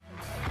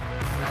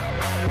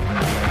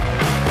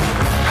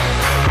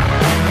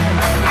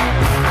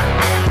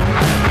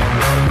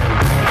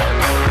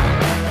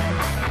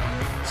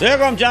So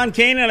here I'm John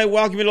Kane, and I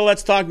welcome you to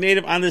Let's Talk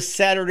Native on this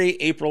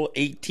Saturday, April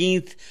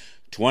 18th,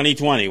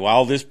 2020.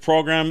 While this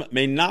program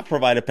may not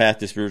provide a path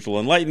to spiritual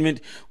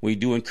enlightenment, we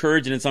do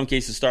encourage and in some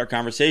cases start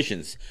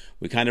conversations.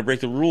 We kind of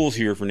break the rules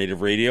here for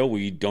Native Radio.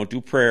 We don't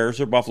do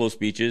prayers or buffalo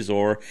speeches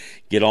or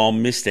get all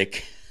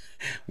mystic.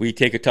 We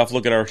take a tough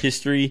look at our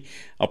history,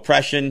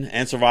 oppression,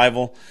 and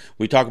survival.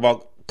 We talk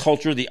about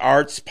culture, the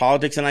arts,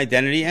 politics, and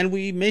identity, and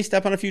we may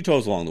step on a few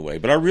toes along the way.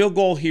 But our real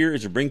goal here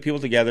is to bring people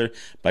together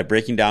by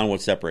breaking down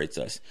what separates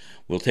us.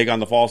 We'll take on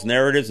the false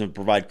narratives and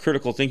provide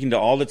critical thinking to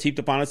all that's heaped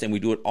upon us, and we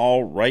do it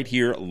all right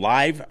here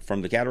live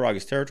from the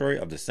Cattaraugus territory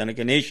of the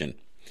Seneca Nation.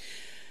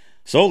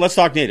 So let's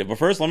talk Native. But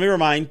first, let me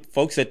remind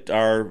folks that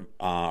our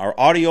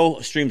audio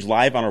streams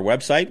live on our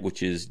website,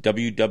 which is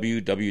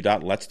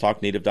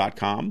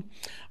www.letstalknative.com.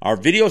 Our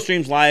video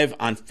streams live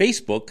on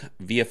Facebook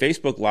via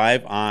Facebook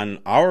Live on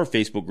our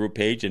Facebook group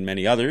page and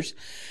many others.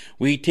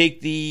 We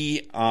take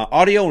the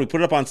audio and we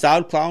put it up on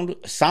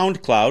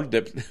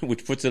SoundCloud,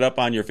 which puts it up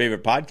on your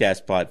favorite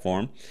podcast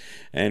platform.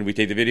 And we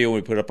take the video and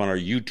we put it up on our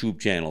YouTube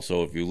channel.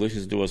 So if you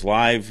listen to us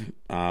live,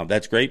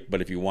 that's great.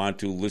 But if you want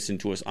to listen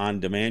to us on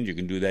demand, you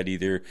can do that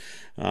either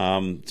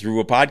through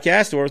a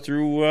podcast or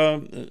through our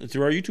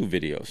YouTube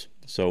videos.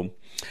 So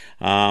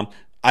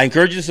I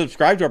encourage you to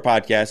subscribe to our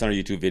podcast on our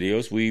YouTube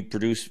videos. We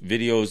produce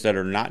videos that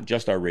are not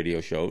just our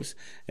radio shows,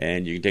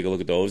 and you can take a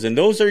look at those. And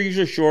those are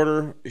usually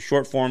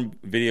short-form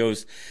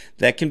videos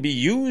that can be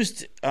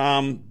used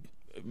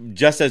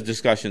just as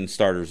discussion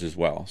starters as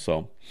well.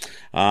 So,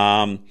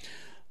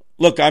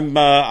 look, I'm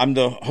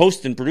the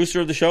host and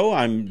producer of the show.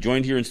 I'm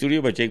joined here in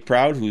studio by Jake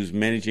Proud, who's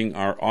managing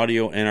our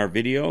audio and our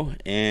video.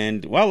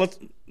 And, well,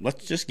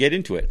 let's just get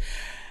into it.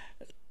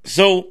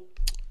 So,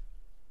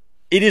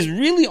 it has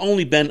really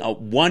only been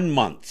 1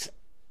 month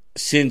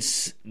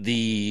since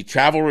the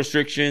travel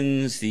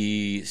restrictions,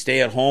 the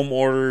stay-at-home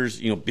orders,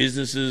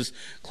 businesses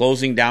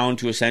closing down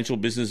to essential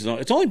businesses.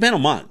 It's only been a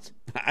month.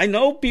 I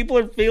know people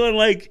are feeling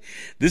like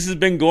this has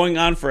been going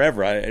on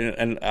forever.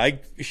 I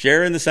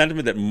share in the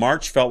sentiment that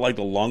March felt like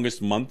the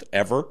longest month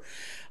ever.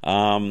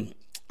 I'm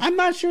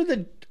not sure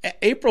that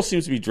April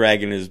seems to be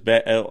dragging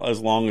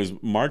as long as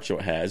March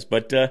has.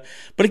 But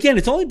again,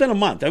 it's only been a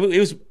month. It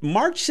was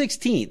March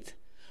 16th.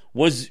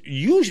 Was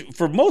usually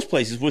for most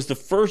places was the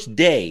first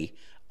day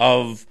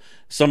of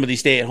some of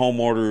these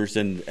stay-at-home orders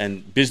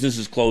and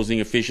businesses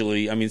closing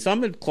officially. I mean,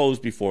 some had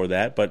closed before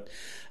that, but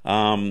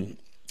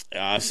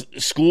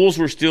schools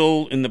were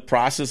still in the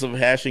process of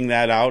hashing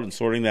that out and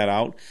sorting that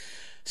out.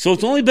 So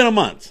it's only been a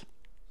month,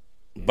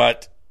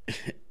 but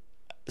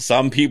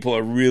some people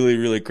are really,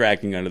 really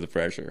cracking under the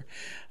pressure.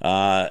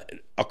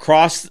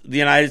 Across the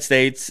United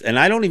States, and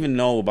I don't even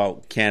know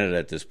about Canada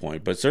at this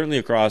point, but certainly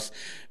across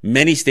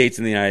many states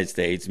in the United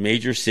States,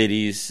 major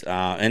cities,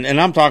 and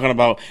I'm talking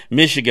about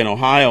Michigan,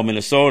 Ohio,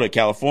 Minnesota,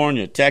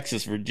 California,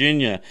 Texas,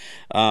 Virginia,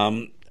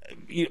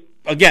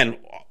 again,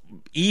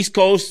 East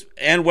Coast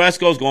and West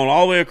Coast going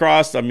all the way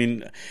across. I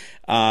mean,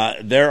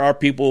 there are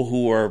people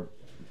who are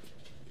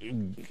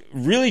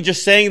really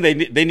just saying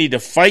they need to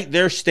fight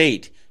their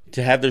state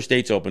to have their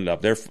states opened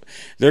up. They're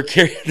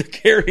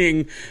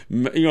carrying,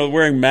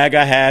 wearing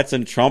MAGA hats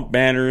and Trump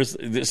banners.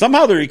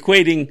 Somehow they're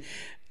equating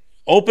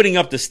opening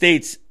up the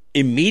states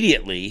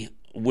immediately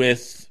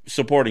with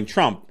supporting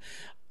Trump.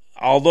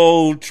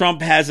 Although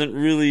Trump hasn't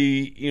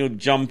really,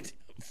 jumped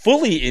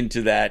fully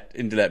into that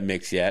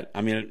mix yet.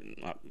 I mean,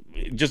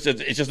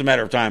 it's just a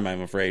matter of time,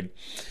 I'm afraid.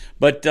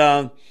 But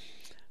a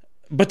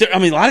lot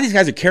of these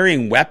guys are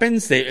carrying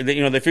weapons.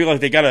 They feel like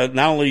they got to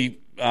not only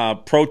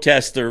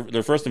protest their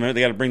First Amendment,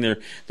 they got to bring their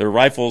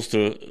rifles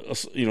to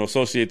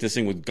associate this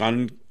thing with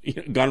gun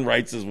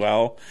rights as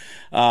well.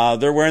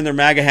 They're wearing their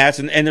MAGA hats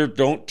and their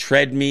 "Don't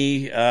Tread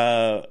Me"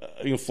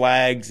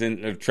 flags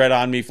and "Tread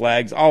on Me"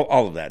 flags.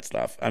 All of that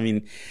stuff. I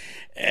mean,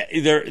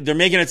 they're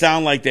making it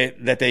sound like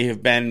that they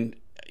have been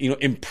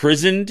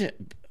imprisoned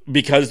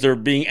because they're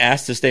being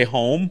asked to stay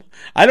home.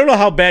 I don't know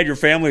how bad your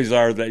families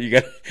are that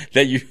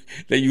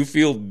you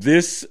feel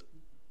this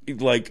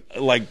like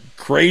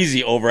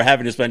crazy over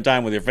having to spend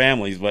time with your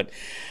families, but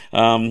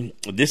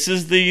this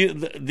is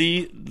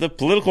the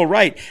political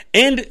right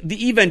and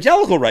the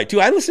evangelical right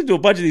too. I listened to a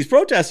bunch of these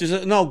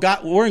protesters. No,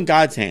 God, we're in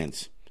God's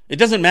hands. It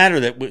doesn't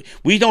matter that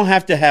we don't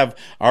have to have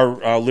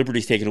our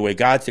liberties taken away.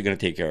 God's going to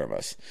take care of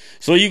us.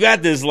 So you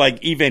got this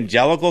like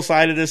evangelical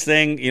side of this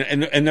thing,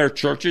 and there are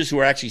churches who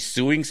are actually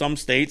suing some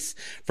states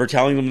for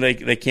telling them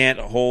they can't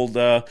hold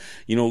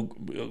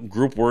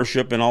group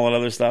worship and all that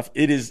other stuff.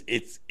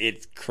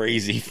 It's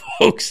crazy,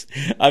 folks.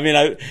 I mean,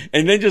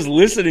 and then just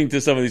listening to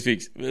some of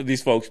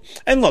these folks.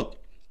 And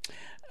look,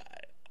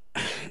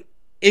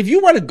 if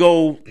you want to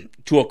go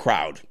to a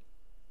crowd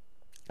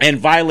and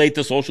violate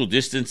the social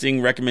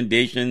distancing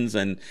recommendations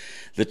and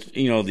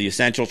the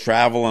essential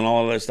travel and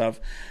all of that stuff,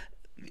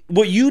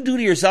 what you do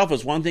to yourself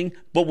is one thing,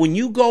 but when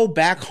you go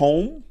back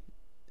home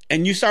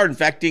and you start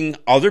infecting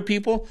other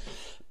people,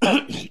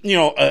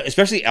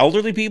 especially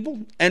elderly people,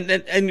 and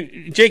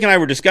Jake and I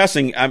were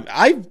discussing,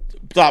 I've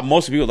thought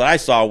most of the people that I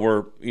saw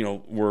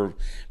were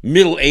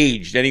middle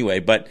aged anyway.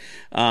 But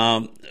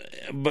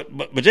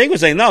Jake was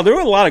saying no, there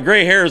were a lot of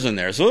gray hairs in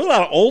there, so there were a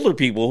lot of older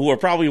people who are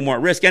probably more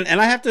at risk. And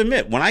I have to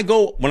admit, when I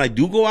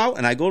do go out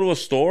and I go to a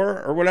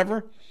store or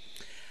whatever,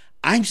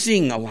 I'm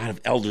seeing a lot of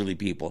elderly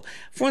people.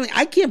 For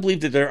I can't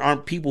believe that there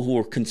aren't people who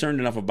are concerned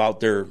enough about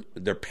their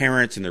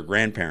parents and their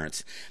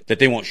grandparents that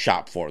they won't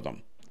shop for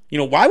them.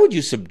 Why would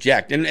you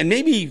subject? And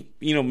maybe,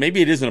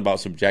 maybe it isn't about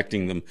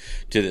subjecting them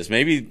to this.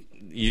 Maybe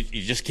you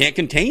just can't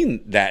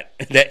contain that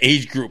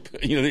age group.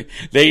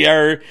 They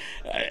are,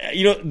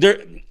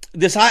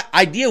 this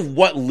idea of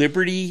what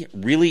liberty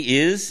really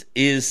is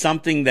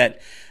something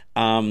that,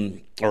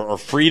 or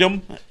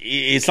freedom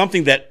is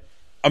something that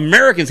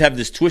Americans have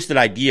this twisted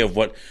idea of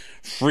what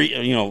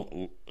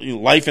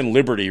life and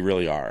liberty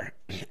really are.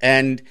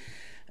 And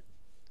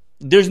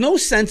there's no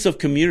sense of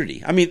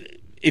community. I mean,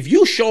 if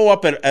you show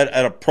up at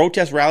a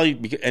protest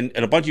rally and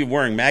a bunch of you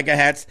wearing MAGA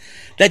hats,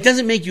 that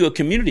doesn't make you a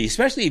community,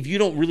 especially if you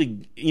don't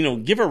really,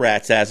 give a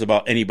rat's ass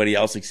about anybody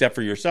else except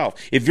for yourself.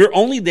 If you're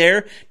only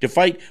there to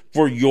fight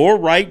for your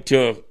right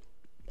to,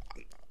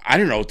 I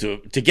don't know, to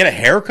get a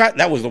haircut,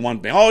 that was the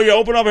one thing. Oh, you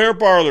open up hair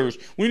parlors.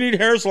 We need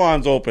hair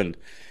salons opened.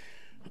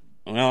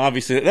 Well,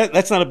 obviously,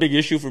 that's not a big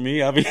issue for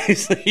me,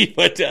 obviously,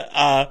 but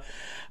no,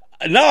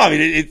 I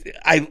mean,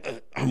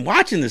 I'm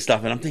watching this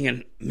stuff and I'm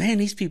thinking, man,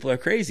 these people are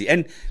crazy,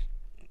 and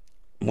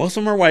most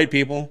of them are white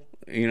people,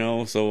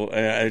 So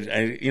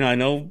I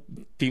know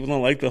people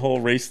don't like the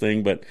whole race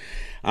thing, but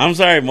I'm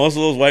sorry, most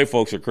of those white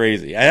folks are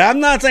crazy. I'm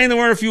not saying there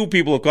weren't a few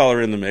people of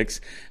color in the mix.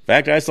 In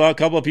fact, I saw a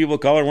couple of people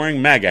of color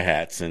wearing MAGA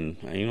hats, and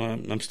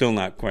I'm still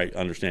not quite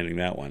understanding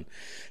that one.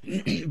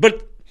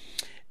 But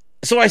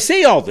so I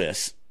say all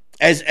this.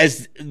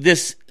 As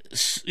this,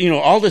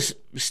 all this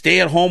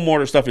stay-at-home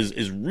order stuff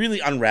is really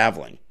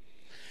unraveling,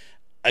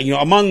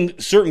 among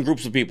certain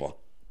groups of people.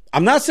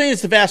 I'm not saying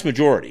it's the vast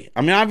majority.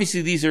 I mean,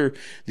 obviously these are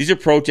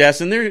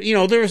protests, and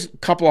there's a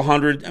couple of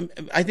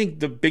hundred. I think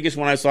the biggest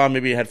one I saw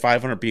maybe had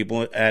 500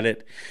 people at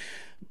it.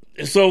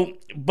 So,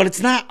 but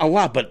it's not a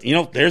lot. But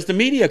there's the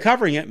media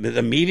covering it.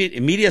 The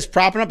media is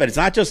propping up, and it's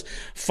not just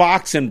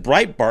Fox and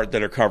Breitbart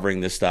that are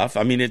covering this stuff.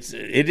 I mean,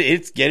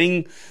 it's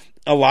getting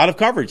a lot of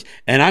coverage.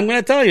 And I'm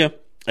going to tell you,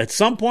 at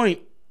some point,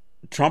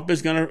 Trump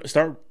is going to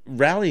start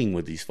rallying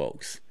with these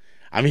folks.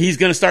 I mean, he's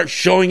going to start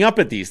showing up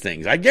at these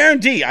things. I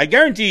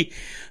guarantee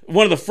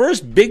one of the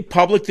first big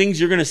public things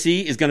you're going to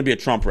see is going to be a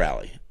Trump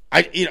rally.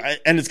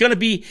 And it's going to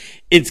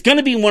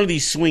be one of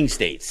these swing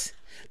states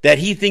that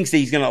he thinks that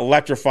he's going to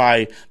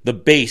electrify the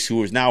base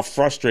who is now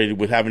frustrated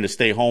with having to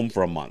stay home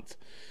for a month.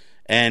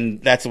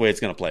 And that's the way it's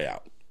going to play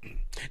out.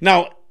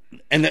 Now,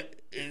 and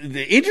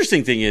the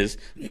interesting thing is,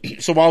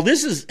 so while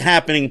this is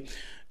happening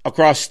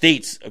across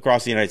states,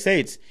 across the United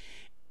States,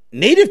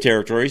 native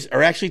territories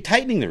are actually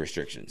tightening the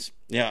restrictions.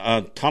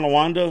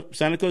 Tonawanda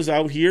Senecas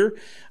out here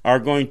are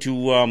going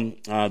to,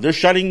 they're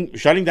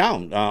shutting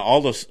down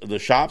all the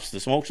shops, the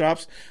smoke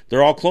shops.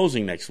 They're all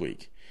closing next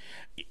week.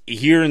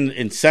 Here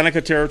in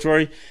Seneca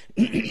territory,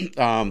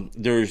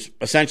 there's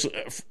essentially,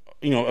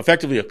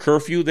 effectively a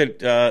curfew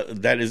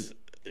that has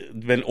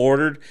been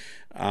ordered.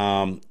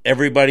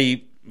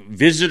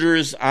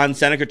 Visitors on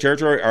Seneca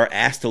territory are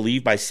asked to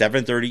leave by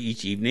 7:30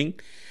 each evening.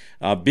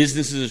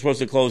 Businesses are supposed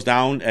to close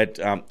down at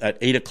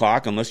 8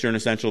 o'clock unless you're an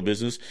essential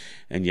business.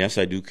 And yes,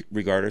 I do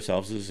regard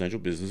ourselves as essential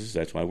businesses.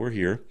 That's why we're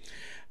here.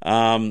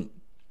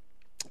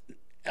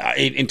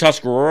 In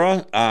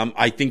Tuscarora,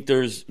 I think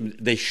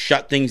they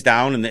shut things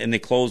down and they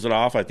close it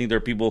off. I think there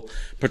are people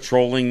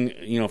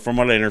patrolling, from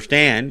what I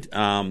understand,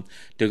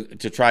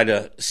 to try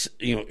to,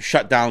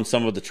 shut down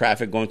some of the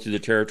traffic going through the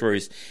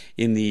territories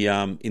in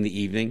the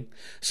evening.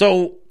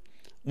 So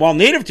while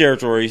native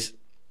territories,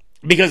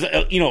 because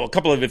a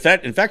couple of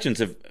infections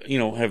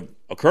have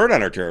occurred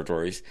on our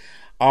territories,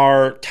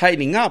 are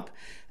tightening up,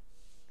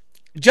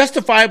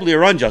 justifiably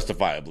or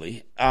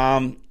unjustifiably.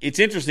 It's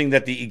interesting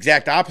that the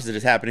exact opposite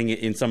is happening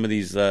in some of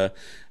these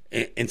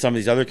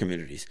other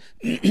communities.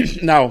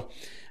 Now,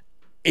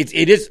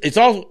 it's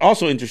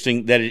also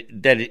interesting that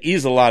it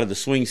is a lot of the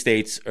swing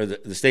states, or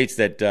the states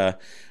that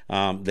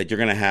you're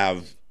going to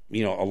have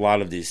a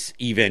lot of this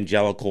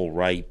evangelical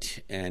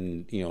right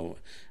and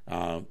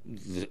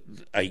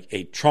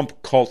a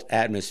Trump cult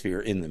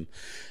atmosphere in them.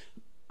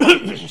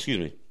 Excuse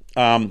me.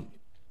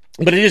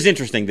 But it is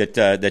interesting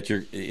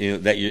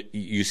that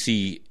you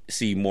see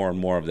more and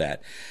more of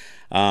that.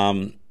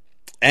 And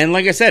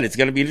like I said, it's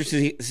going to be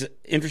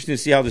interesting to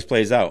see how this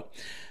plays out.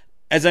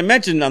 As I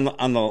mentioned on the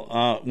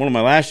one of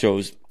my last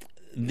shows,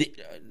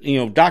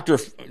 Dr.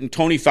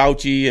 Tony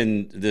Fauci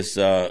and this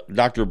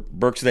Dr.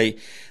 Birx,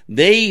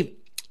 they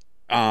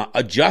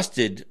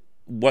adjusted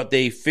what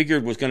they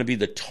figured was going to be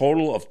the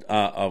total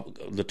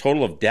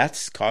of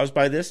deaths caused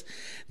by this.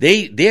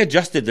 They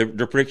adjusted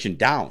their prediction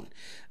down.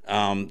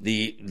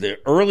 The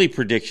early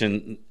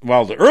prediction,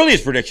 the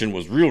earliest prediction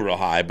was real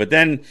high, but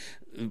then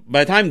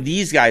by the time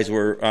these guys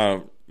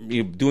were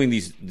doing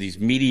these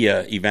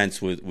media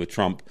events with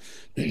Trump,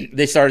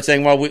 they started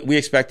saying, well, we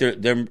expect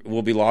there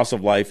will be loss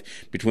of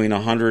life between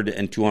 100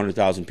 and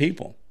 200,000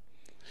 people.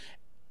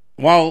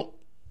 Well,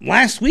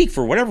 last week,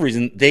 for whatever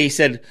reason, they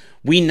said,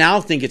 we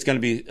now think it's going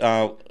to be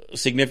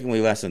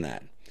significantly less than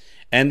that.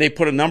 And they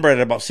put a number at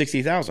about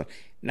 60,000.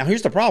 Now,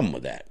 here's the problem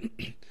with that.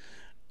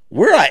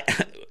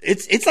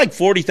 It's like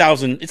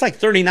 40,000. It's like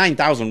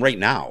 39,000 right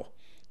now.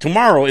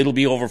 Tomorrow, it'll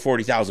be over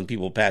 40,000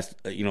 people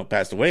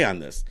passed away on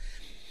this.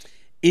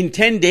 In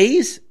 10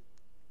 days,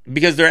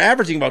 because they're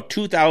averaging about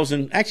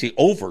 2,000, actually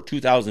over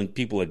 2,000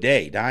 people a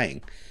day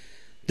dying,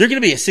 they're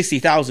going to be at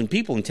 60,000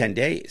 people in 10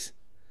 days.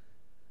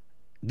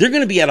 They're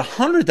going to be at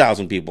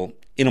 100,000 people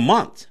in a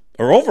month,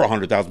 or over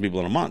 100,000 people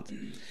in a month.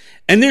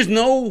 And there's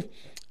no,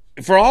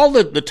 for all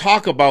the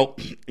talk about,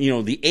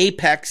 the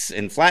apex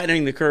and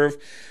flattening the curve,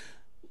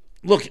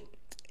 look,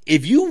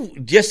 if you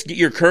just get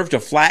your curve to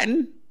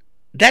flatten,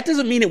 that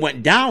doesn't mean it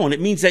went down. It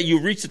means that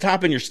you reached the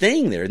top and you're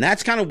staying there. And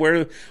that's kind of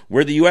where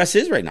the U.S.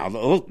 is right now.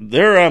 Look,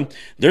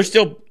 they're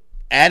still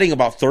adding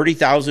about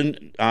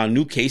 30,000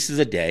 new cases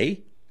a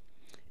day.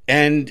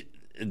 And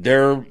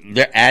they're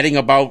adding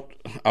about,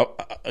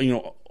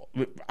 on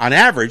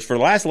average for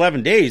the last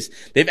 11 days,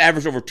 they've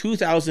averaged over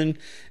 2,000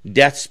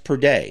 deaths per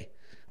day.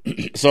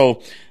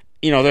 So,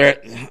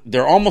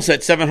 they're almost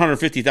at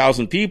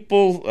 750,000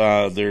 people.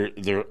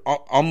 They're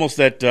almost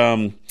at,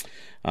 let's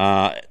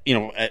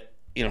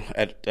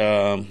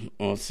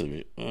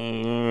see.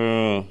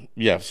 So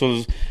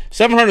there's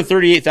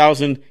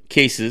 738,000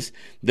 cases.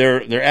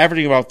 They're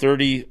averaging about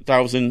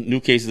 30,000 new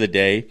cases a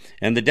day,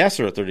 and the deaths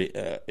are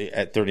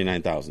at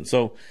 39,000.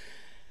 So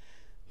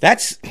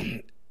that's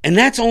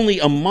only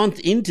a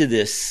month into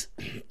this,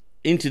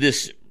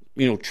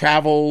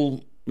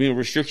 travel,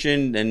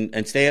 restriction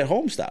and stay at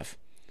home stuff.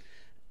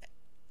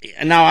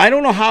 And now I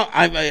don't know how.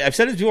 I've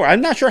said it before.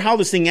 I'm not sure how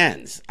this thing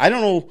ends. I don't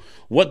know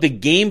what the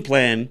game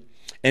plan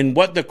and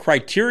what the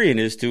criterion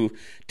is to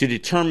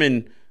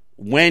determine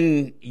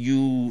when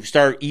you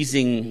start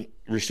easing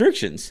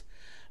restrictions.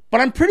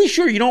 But I'm pretty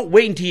sure you don't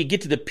wait until you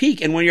get to the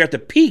peak, and when you're at the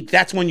peak,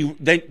 that's when you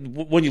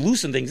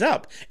loosen things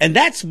up. And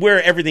that's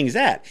where everything's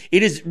at.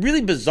 It is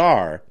really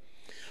bizarre.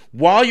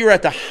 While you're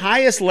at the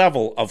highest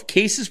level of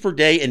cases per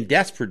day and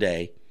deaths per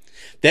day,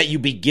 that you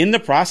begin the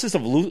process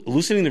of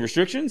loosening the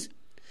restrictions.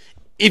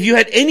 If you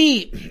had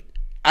any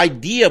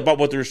idea about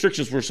what the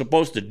restrictions were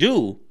supposed to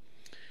do,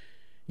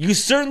 you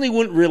certainly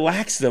wouldn't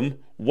relax them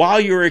while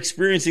you're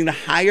experiencing the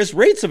highest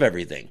rates of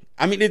everything.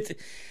 I mean,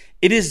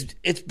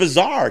 it's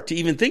bizarre to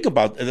even think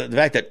about the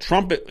fact that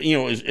Trump,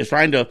 is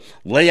trying to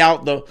lay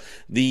out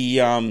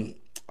the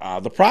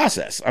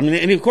process. I mean,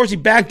 and of course he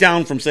backed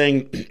down from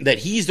saying that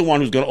he's the one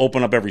who's going to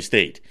open up every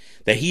state,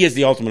 that he is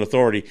the ultimate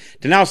authority,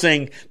 to now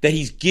saying that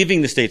he's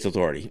giving the states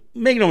authority.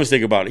 Make no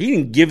mistake about it. He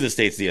didn't give the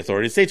states the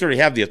authority. The states already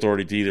have the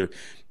authority to either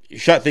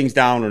shut things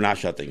down or not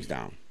shut things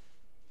down.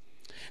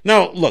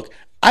 Now, look,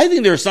 I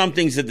think there are some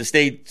things that the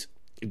states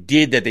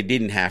did that they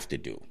didn't have to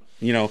do.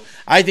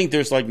 I think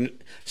there's like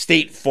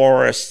state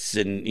forests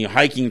and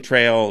hiking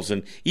trails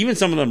and even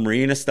some of the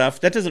marina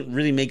stuff that doesn't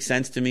really make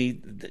sense to me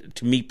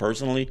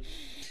personally,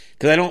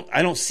 because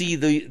I don't see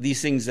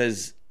these things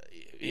as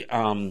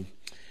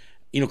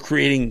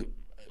creating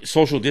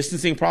social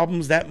distancing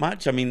problems that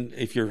much. I mean,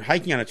 if you're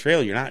hiking on a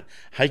trail, you're not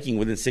hiking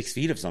within 6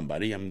 feet of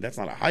somebody. I mean, that's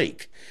not a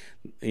hike.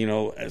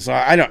 So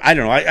I don't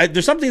know.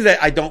 There's something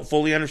that I don't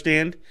fully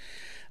understand.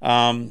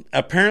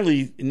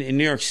 Apparently in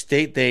New York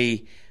State,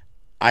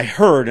 I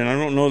heard, and I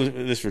don't know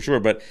this for sure,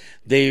 but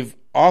they've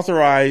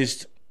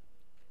authorized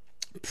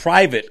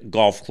private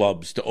golf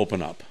clubs to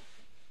open up,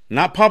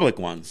 not public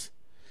ones.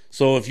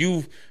 So if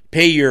you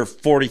pay your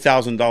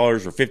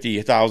 $40,000 or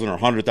 $50,000 or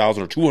 $100,000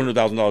 or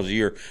 $200,000 a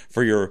year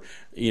for your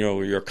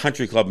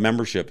country club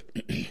membership,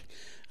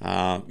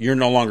 you're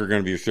no longer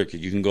going to be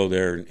restricted. You can go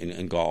there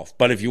and golf.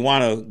 But if you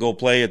want to go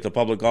play at the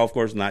public golf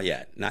course, not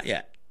yet.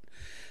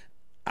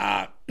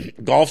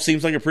 Golf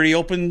seems like a pretty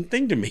open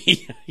thing to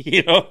me.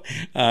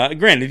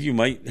 Granted, you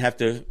might have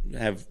to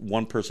have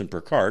one person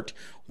per cart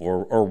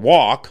or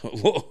walk.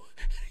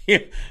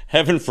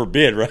 Heaven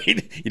forbid, right?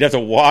 You'd have to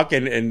walk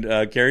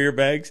and carry your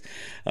bags.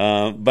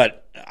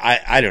 But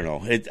I don't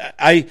know.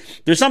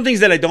 There's some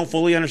things that I don't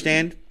fully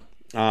understand.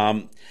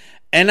 And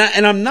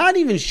I'm not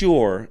even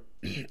sure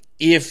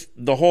if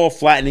the whole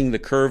flattening the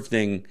curve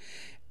thing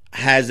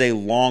has a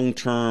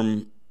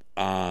long-term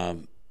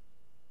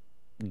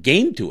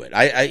game to it.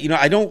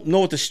 I don't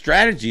know what the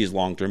strategy is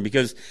long-term,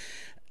 because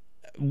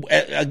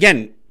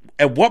again,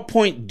 at what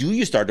point do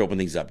you start to open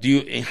things up?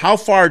 How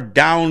far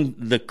down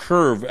the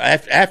curve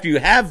after you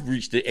have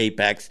reached the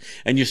apex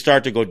and you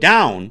start to go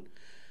down?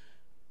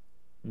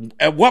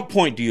 At what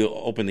point do you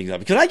open things up?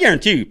 Because I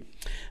guarantee you,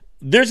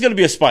 there's going to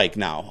be a spike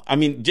now. I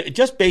mean,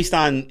 just based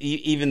on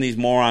even these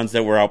morons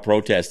that were out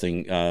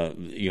protesting,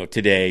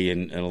 today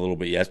and a little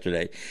bit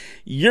yesterday,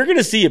 you're going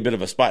to see a bit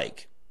of a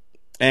spike.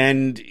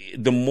 And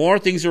the more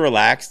things are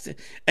relaxed, and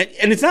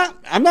it's not,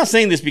 I'm not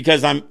saying this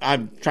because I'm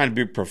trying to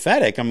be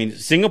prophetic. I mean,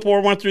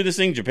 Singapore went through this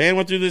thing, Japan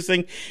went through this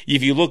thing.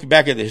 If you look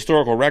back at the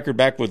historical record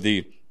back with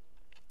the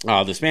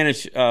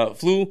Spanish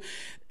flu,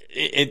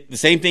 the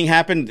same thing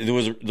happened.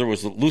 There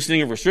was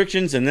loosening of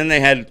restrictions, and then they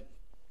had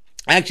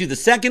Actually, the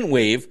second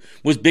wave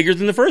was bigger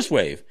than the first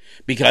wave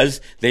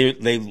because they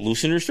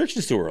loosened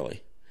restrictions too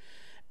early.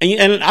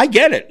 And I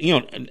get it. You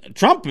know,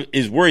 Trump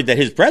is worried that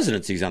his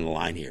presidency's on the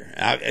line here.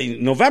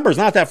 November is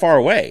not that far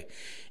away.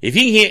 If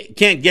he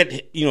can't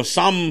get, you know,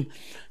 some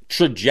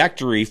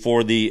trajectory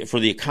for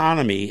the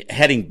economy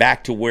heading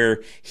back to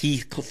where he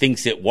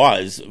thinks it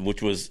was,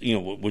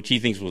 which he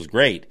thinks was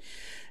great,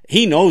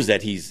 he knows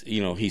that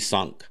he's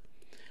sunk.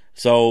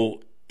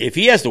 So if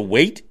he has to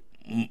wait,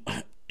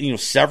 you know,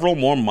 several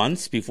more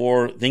months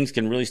before things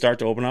can really start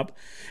to open up,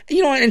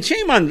 you know, and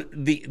shame on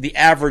the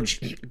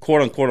average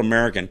quote unquote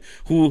American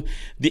who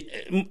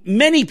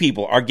many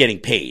people are getting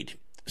paid.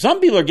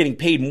 Some people are getting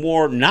paid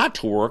more not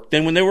to work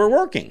than when they were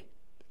working.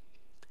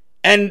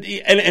 And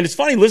it's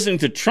funny listening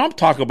to Trump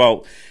talk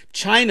about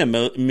China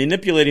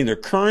manipulating their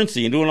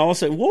currency and doing all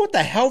this. Well, what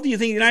the hell do you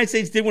think the United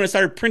States did when it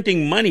started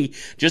printing money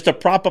just to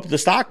prop up the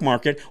stock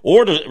market,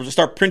 or to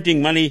start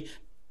printing money?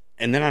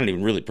 And they're not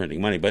even really printing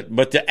money,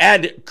 but to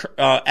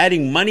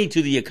adding money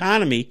to the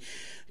economy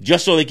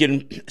just so they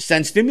can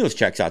send stimulus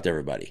checks out to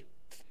everybody.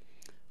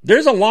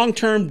 There's a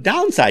long-term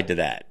downside to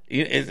that.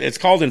 It's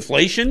called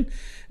inflation,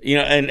 you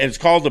know, and it's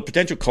called the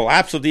potential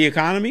collapse of the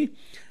economy.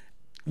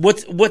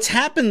 What's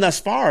happened thus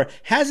far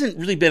hasn't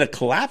really been a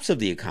collapse of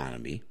the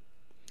economy.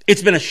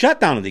 It's been a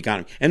shutdown of the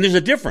economy. And there's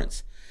a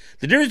difference.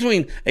 The difference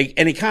between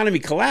an economy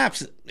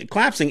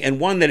collapsing and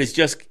one that is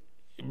just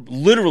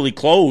literally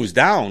closed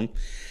down.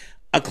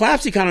 A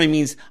collapsed economy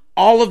means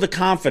all of the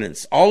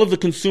confidence, all of the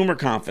consumer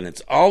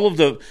confidence, all of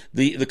the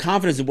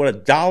confidence in what a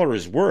dollar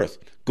is worth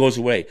goes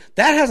away.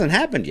 That hasn't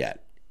happened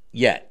yet.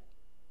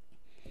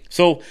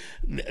 So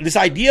this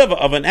idea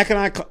of an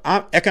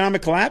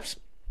economic collapse,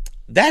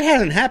 that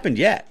hasn't happened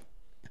yet.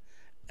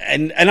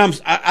 And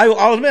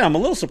I'll admit, I'm a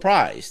little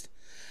surprised.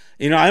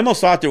 You know, I almost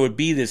thought there would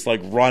be this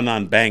like run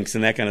on banks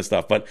and that kind of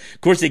stuff. But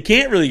of course, they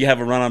can't really have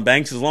a run on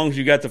banks as long as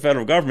you got the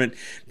federal government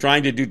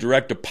trying to do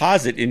direct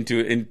deposit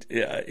into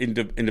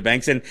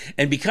banks. And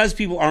because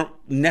people aren't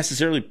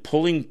necessarily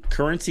pulling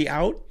currency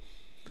out,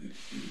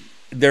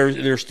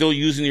 they're still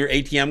using your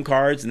ATM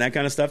cards and that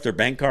kind of stuff, their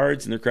bank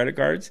cards and their credit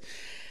cards.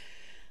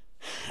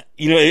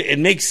 You know, it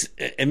makes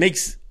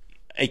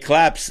a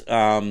collapse.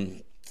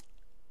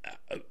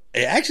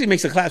 It actually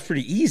makes a collapse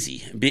pretty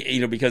easy,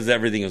 you know, because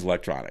everything is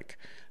electronic.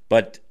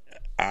 But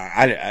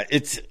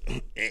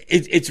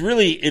it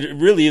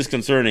really is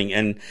concerning,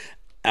 and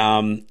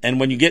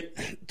when you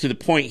get to the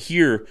point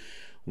here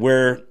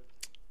where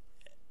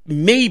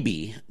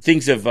maybe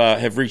things have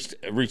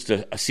reached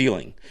a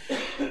ceiling,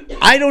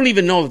 I don't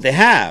even know that they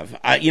have.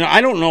 I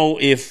don't know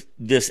if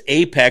this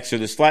apex or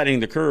this flattening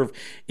the curve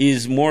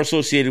is more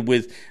associated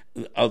with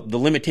the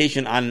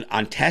limitation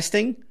on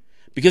testing,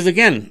 because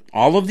again,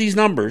 all of these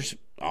numbers,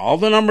 all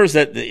the numbers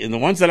the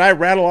ones that I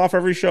rattle off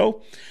every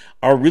show,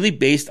 are really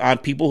based on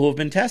people who have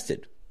been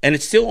tested. And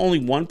it's still only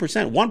 1%,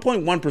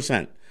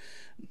 1.1%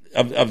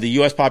 of the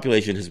U.S.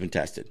 population has been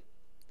tested.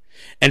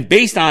 And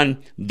based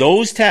on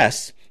those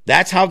tests,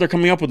 that's how they're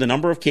coming up with the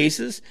number of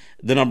cases,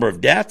 the number of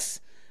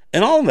deaths,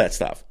 and all of that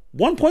stuff.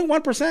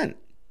 1.1%.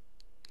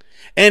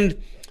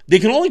 And they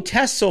can only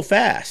test so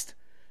fast.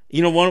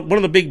 You know, one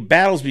of the big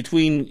battles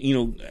between, you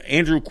know,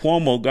 Andrew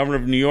Cuomo, governor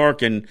of New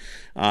York, and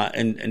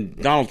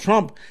Donald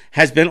Trump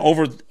has been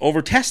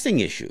over testing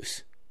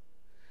issues.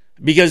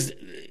 Because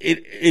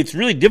it's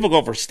really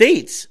difficult for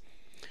states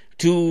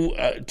to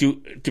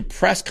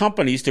press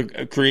companies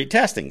to create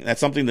testing. That's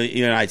something the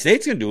United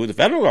States can do, the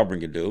federal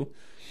government can do.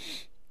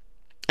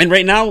 And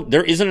right now,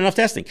 there isn't enough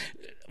testing.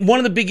 One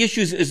of the big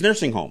issues is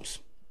nursing homes.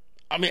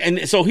 I mean,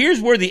 and so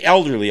here's where the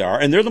elderly are,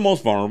 and they're the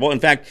most vulnerable. In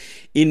fact,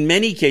 in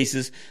many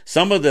cases,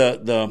 some of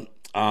the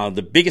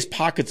biggest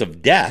pockets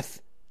of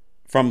death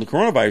from the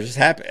coronavirus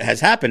has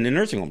happened in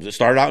nursing homes. It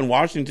started out in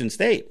Washington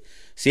State.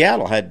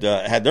 Seattle had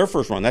their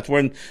first one. That's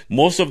when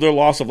most of their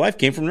loss of life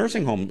came from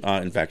nursing home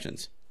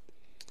infections.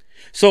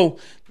 So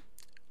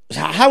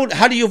how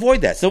do you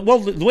avoid that? So, well,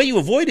 the way you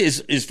avoid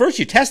it is first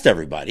you test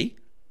everybody,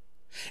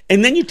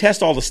 and then you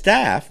test all the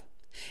staff.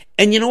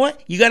 And you know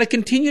what? You got to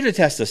continue to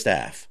test the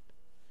staff.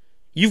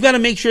 You've got to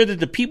make sure that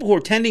the people who are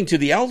tending to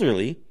the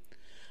elderly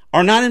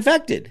are not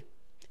infected.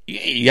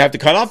 You have to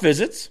cut off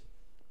visits.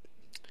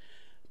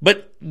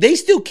 But they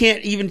still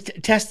can't even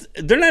test.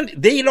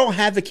 They don't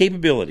have the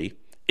capability.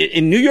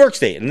 In New York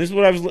State, and this is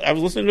what I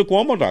was listening to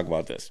Cuomo talk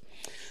about this.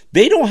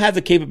 They don't have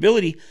the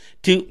capability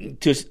to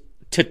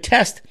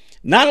test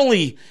not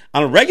only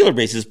on a regular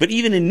basis, but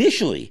even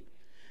initially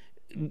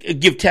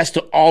give tests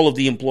to all of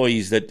the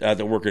employees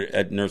that work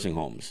at nursing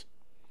homes.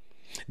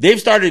 They've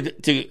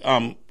started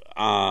to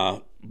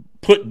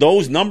put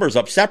those numbers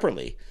up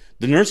separately,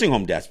 the nursing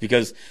home deaths,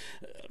 because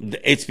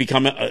it's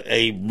become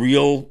a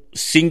real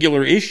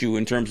singular issue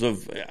in terms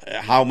of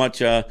how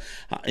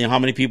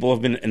many people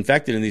have been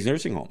infected in these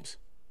nursing homes.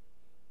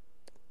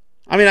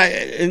 I mean,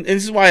 and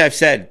this is why I've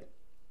said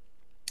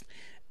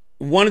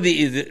one of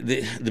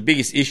the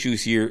biggest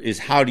issues here is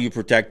how do you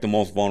protect the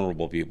most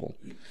vulnerable people?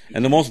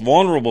 And the most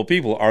vulnerable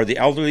people are the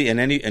elderly and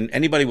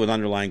anybody with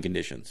underlying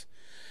conditions.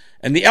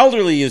 And the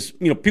elderly is,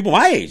 you know, people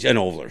my age and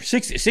older,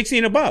 60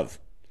 and above.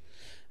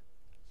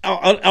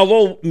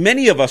 although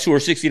many of us who are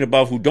 60 and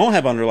above who don't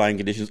have underlying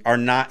conditions are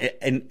not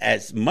in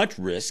as much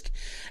risk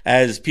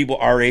as people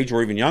our age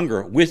or even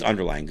younger with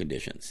underlying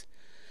conditions.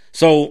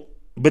 So,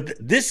 but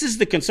this is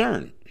the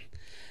concern.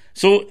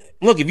 So,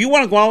 look, if you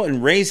want to go out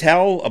and raise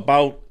hell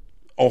about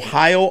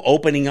Ohio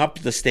opening up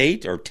the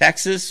state or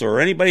Texas or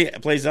anybody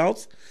place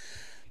else,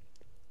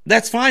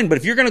 that's fine. But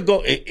if you're going to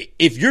go,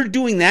 if you're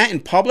doing that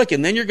in public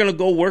and then you're going to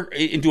go work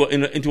into a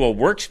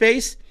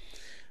workspace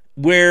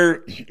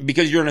where,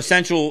 because you're an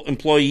essential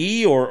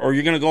employee or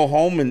you're going to go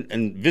home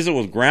and visit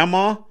with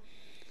grandma,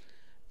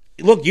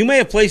 look, you may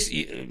have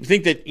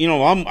think that,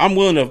 I'm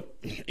willing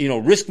to,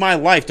 risk my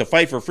life to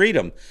fight for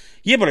freedom.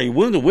 Yeah, but are you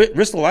willing to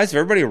risk the lives of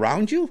everybody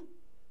around you?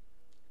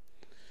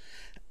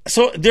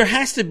 So there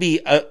has to be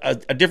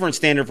a different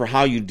standard for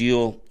how you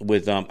deal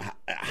with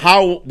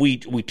how we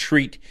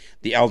treat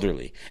the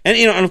elderly, and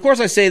and of course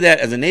I say that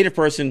as a Native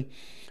person,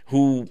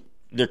 who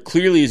there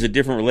clearly is a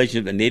different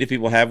relationship that Native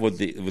people have with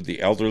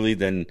the elderly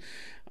than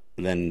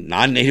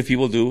non-Native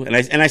people do, and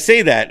I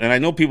say that, and I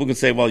know people can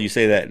say, well, you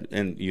say that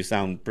and you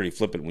sound pretty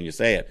flippant when you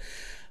say it,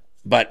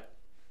 but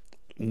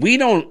we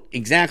don't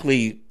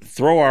exactly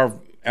throw our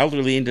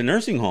elderly into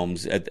nursing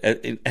homes at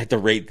the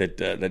rate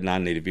that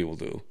non-Native people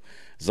do.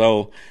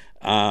 So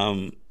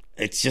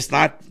it's just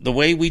not the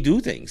way we do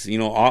things.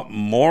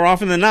 More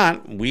often than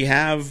not, we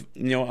have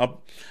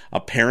a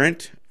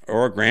parent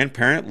or a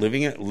grandparent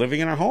living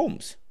in our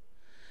homes.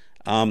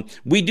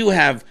 We do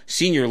have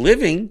senior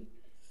living,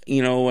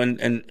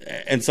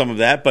 and some of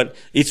that, but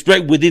it's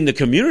right within the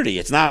community.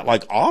 It's not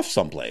like off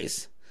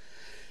someplace.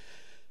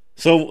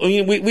 So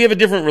we have a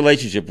different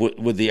relationship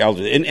with the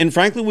elderly, and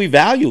frankly, we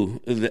value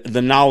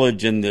the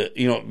knowledge and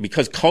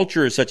because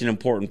culture is such an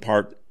important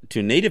part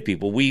to Native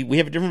people. We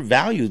have a different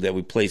value that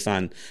we place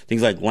on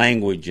things like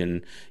language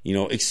and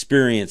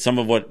experience, some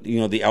of what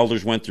the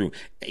elders went through,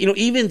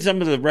 even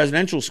some of the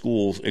residential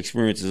school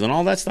experiences and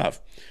all that stuff.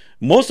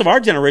 Most of our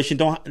generation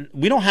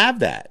don't have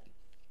that.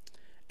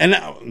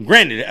 And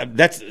granted,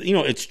 that's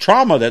it's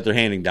trauma that they're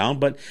handing down,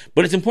 but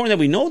it's important that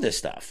we know this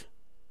stuff.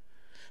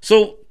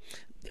 So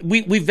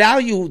we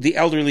value the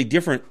elderly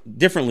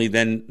differently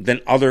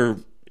than other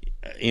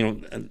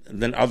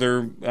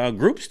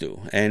groups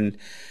do, and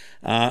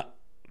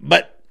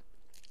but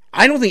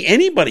I don't think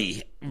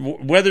anybody,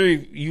 whether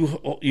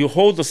you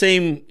hold the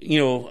same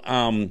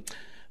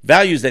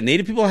values that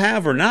Native people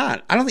have or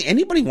not, I don't think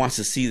anybody wants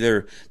to see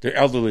their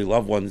elderly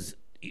loved ones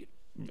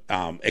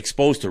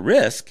exposed to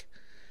risk.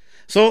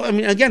 So I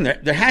mean, again,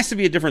 there has to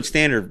be a different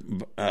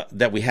standard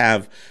that we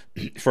have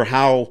for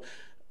how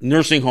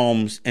nursing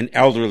homes and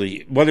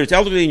elderly, whether it's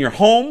elderly in your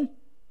home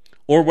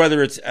or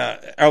whether it's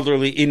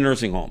elderly in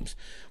nursing homes,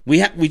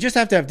 we just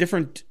have to have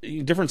different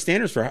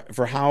standards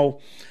for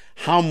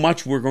how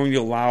much we're going to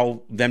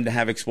allow them to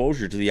have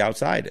exposure to the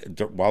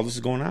outside while this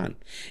is going on.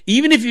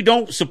 Even if you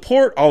don't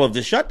support all of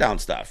this shutdown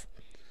stuff,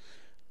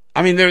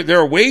 I mean, there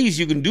are ways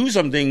you can do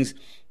some things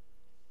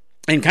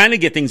and kind of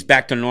get things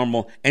back to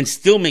normal and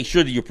still make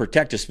sure that you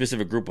protect a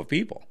specific group of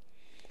people.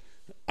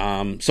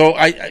 So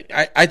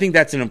I think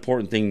that's an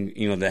important thing,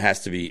 that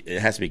has to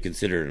be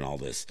considered in all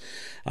this.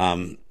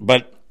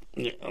 But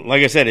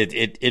like I said,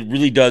 it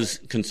really does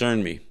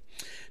concern me.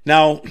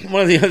 Now,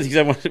 one of the other things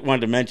I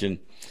wanted to mention,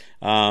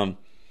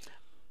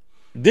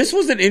 this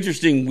was an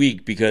interesting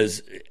week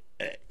because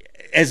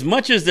as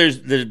much as there's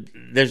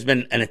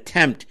been an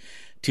attempt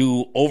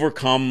to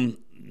overcome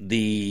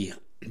the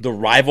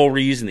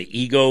rivalries and the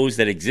egos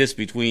that exist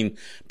between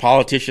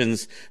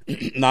politicians,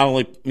 not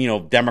only,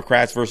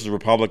 Democrats versus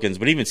Republicans,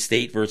 but even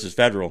state versus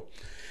federal.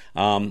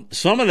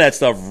 Some of that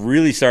stuff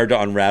really started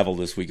to unravel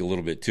this week a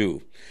little bit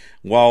too.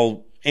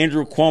 While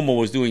Andrew Cuomo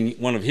was doing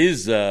one of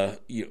his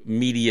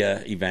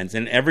media events,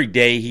 and every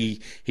day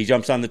he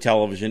jumps on the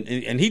television,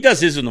 and he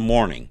does his in the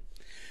morning.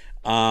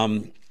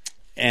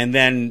 And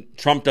then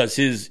Trump does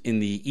his in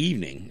the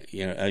evening,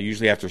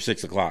 usually after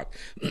 6:00.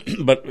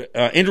 But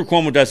Andrew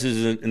Cuomo does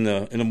his in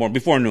the morning,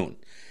 before noon.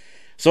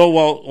 So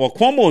while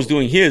Cuomo is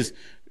doing his,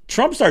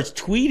 Trump starts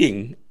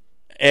tweeting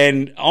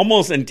and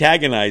almost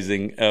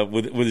antagonizing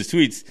with his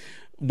tweets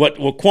what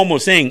Cuomo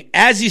is saying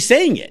as he's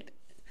saying it.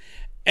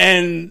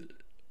 And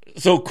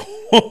so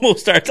Cuomo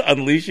starts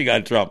unleashing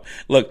on Trump.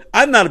 Look,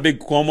 I'm not a big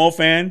Cuomo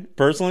fan,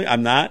 personally.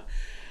 I'm not.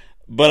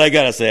 But I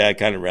gotta say, I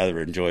kind of rather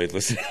enjoyed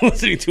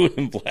listening to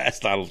him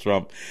blast Donald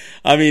Trump.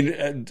 I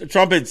mean,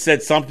 Trump had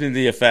said something to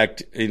the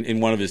effect in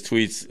one of his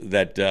tweets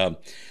that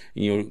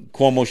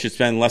Cuomo should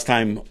spend less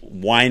time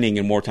whining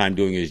and more time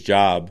doing his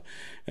job.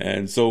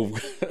 And so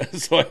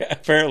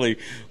apparently,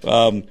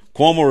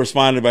 Cuomo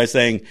responded by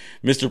saying,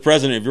 "Mr.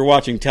 President, if you're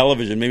watching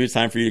television, maybe it's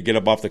time for you to get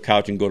up off the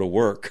couch and go to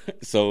work."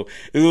 So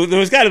there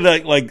was kind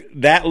of like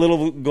that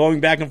little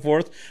going back and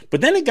forth,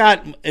 but then it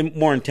got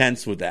more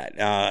intense with that,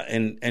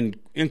 and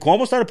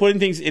Cuomo started putting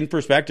things in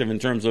perspective in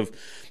terms of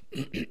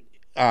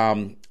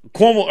Trump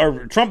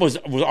was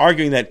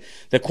arguing that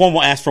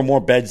Cuomo asked for more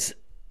beds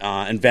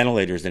and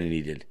ventilators than he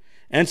needed,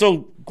 and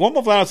so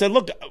Cuomo flat out said,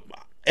 "Look,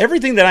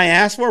 everything that I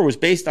asked for was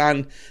based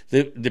on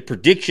the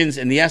predictions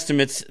and the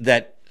estimates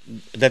that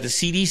the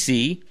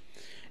CDC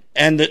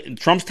and the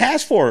Trump's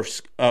task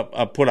force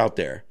put out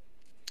there.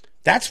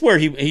 That's where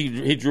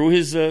he drew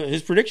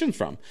his predictions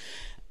from.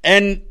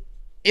 And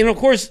of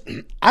course,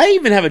 I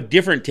even have a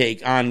different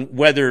take on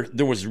whether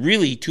there was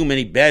really too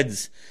many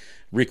beds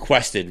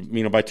requested,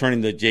 by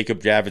turning the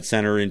Jacob Javits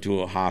Center into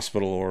a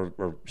hospital,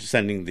 or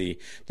sending the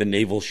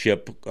naval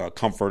ship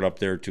Comfort up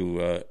there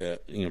to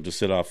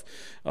sit off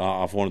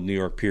one of the New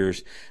York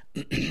piers.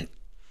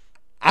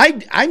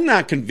 I'm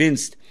not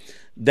convinced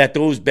that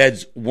those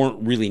beds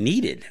weren't really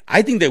needed.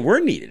 I think they were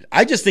needed.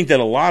 I just think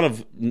that a lot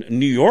of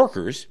New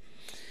Yorkers,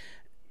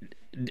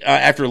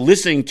 after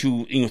listening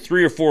to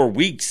 3 or 4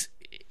 weeks,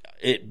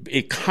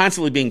 it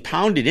constantly being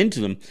pounded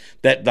into them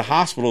that the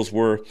hospitals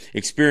were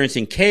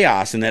experiencing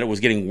chaos and that it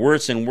was getting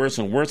worse and worse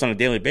and worse on a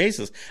daily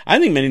basis. I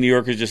think many New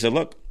Yorkers just said,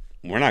 look,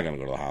 we're not going to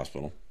go to the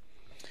hospital.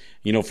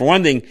 For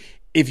one thing,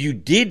 if you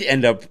did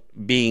end up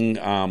being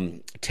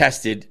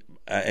tested,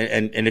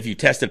 and if you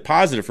tested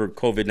positive for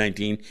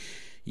COVID-19,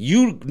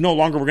 you no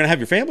longer were going to have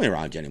your family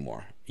around you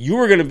anymore. You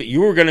were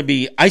going to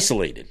be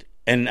isolated,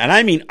 and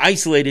I mean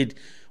isolated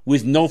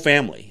with no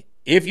family.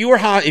 If you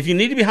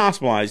need to be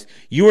hospitalized,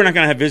 you are not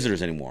going to have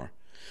visitors anymore.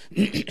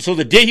 So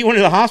the day you went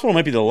to the hospital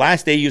might be the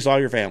last day you saw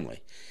your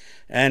family.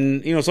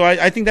 And, so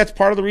I think that's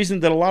part of the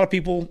reason that a lot of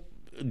people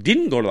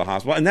didn't go to the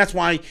hospital. And that's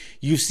why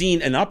you've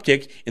seen an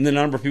uptick in the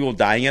number of people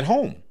dying at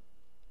home.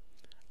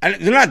 And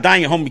they're not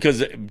dying at home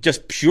because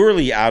just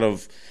purely out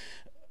of,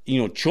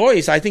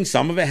 choice. I think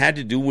some of it had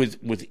to do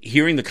with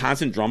hearing the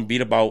constant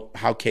drumbeat about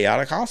how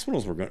chaotic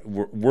hospitals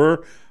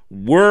were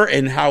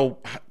and how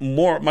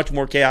much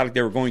more chaotic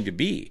they were going to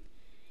be.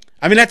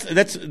 I mean,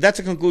 that's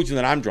a conclusion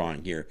that I'm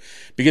drawing here,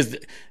 because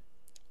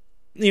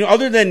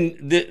other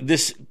than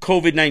this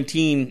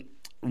COVID-19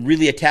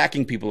 really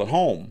attacking people at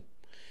home,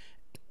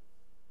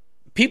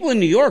 people in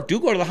New York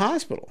do go to the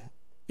hospital.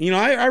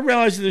 I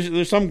realize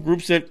there's some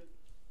groups that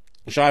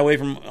shy away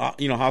from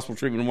hospital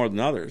treatment more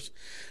than others,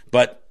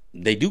 but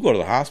they do go to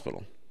the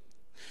hospital.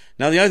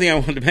 Now, the other thing I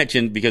wanted to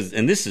mention,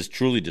 and this is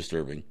truly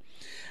disturbing,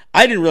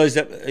 I didn't realize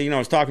that. I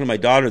was talking to my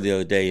daughter the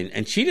other day,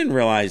 and she didn't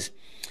realize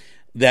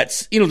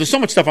that there's so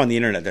much stuff on the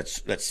internet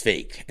that's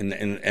fake, and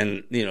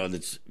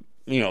that's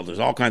there's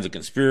all kinds of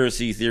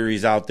conspiracy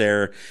theories out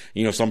there.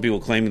 Some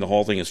people claiming the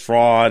whole thing is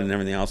fraud and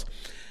everything else.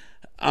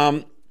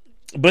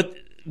 But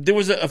there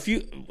was a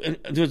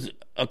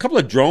couple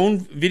of drone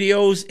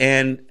videos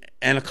and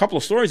a couple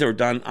of stories that were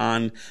done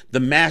on the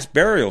mass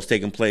burials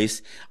taking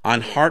place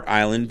on Hart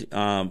Island,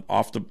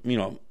 off the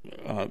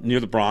near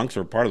the Bronx,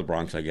 or part of the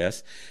Bronx, I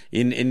guess,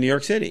 in New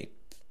York City.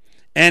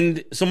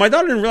 And so my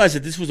daughter didn't realize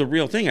that this was a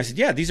real thing. I said,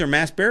 yeah, these are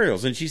mass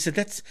burials. And she said,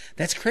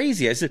 that's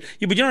crazy. I said,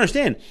 yeah, but you don't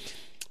understand.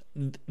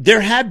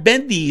 There have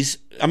been these,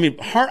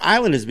 Hart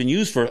Island has been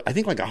used for, I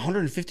think, like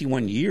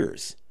 151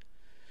 years.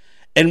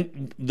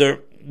 And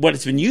what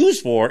it's been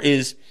used for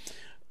is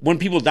when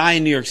people die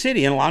in New York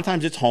City, and a lot of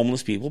times it's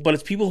homeless people, but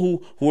it's people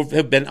who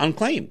have been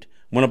unclaimed.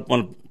 When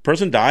a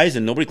person dies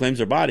and nobody claims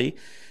their body,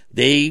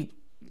 they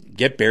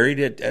get buried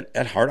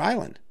at Hart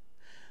Island.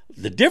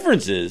 The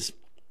difference is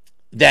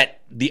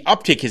that the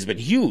uptick has been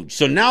huge.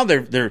 So now they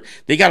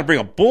got to bring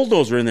a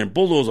bulldozer in there and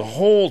bulldoze a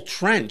whole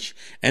trench,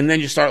 and then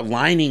you start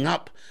lining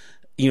up,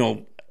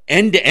 end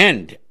to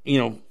end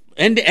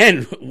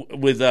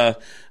with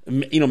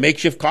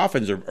makeshift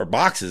coffins or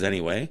boxes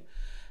anyway,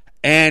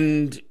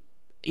 and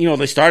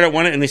they start at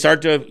one and they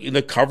start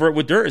to cover it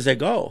with dirt as they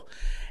go,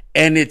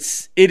 and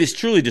it is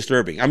truly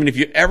disturbing. If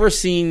you've ever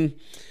seen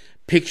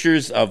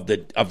pictures of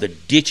the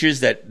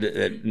ditches that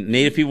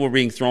Native people were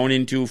being thrown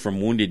into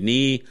from Wounded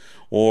Knee,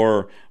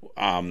 or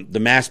the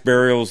mass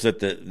burials that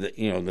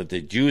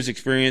the Jews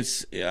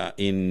experienced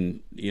under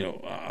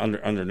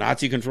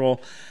Nazi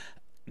control,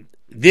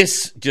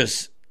 this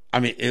just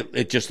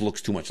it just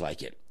looks too much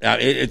like it.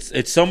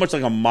 It's so much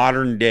like a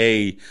modern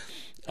day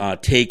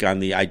take on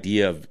the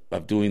idea of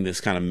doing this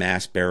kind of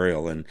mass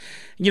burial, and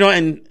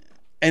the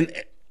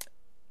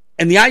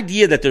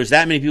idea that there's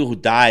that many people who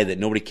die that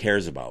nobody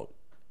cares about,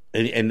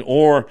 and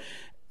or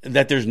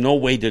that there's no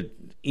way to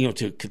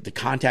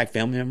contact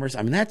family members.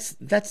 That's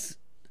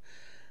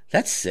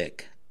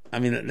sick.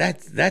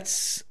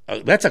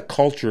 That's a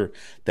culture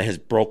that has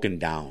broken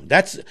down.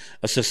 That's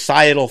a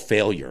societal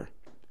failure.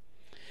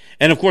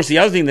 And of course, the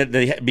other thing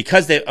that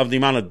because of the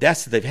amount of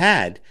deaths that they've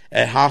had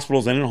at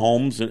hospitals and in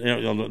homes, and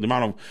the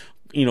amount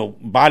of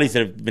bodies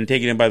that have been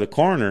taken in by the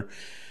coroner,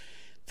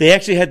 they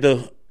actually had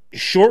to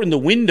shorten the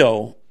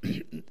window.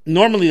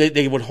 Normally,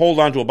 they would hold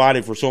on to a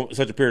body for such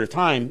a period of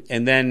time,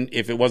 and then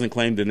if it wasn't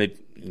claimed, then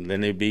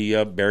they'd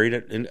be buried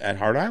at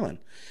Hart Island.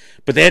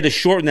 But they had to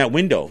shorten that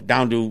window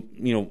down to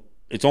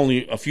it's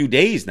only a few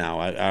days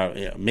now,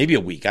 maybe a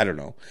week, I don't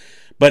know.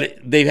 But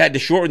they've had to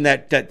shorten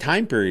that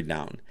time period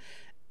down,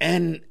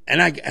 and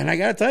I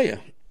got to tell you,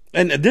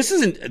 and this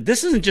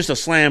isn't just a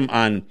slam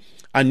on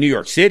New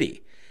York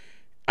City.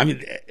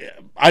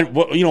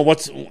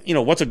 What's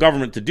a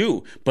government to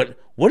do? But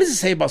what does it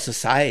say about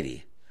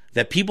society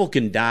that people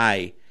can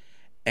die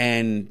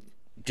and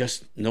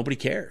just nobody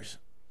cares?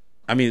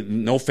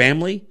 No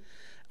family.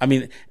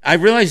 I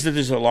realize that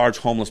there's a large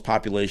homeless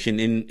population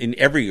in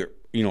every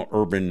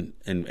urban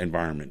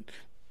environment.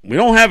 We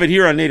don't have it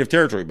here on Native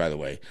territory, by the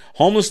way.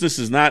 Homelessness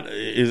is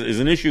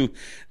an issue,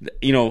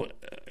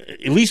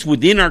 at least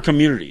within our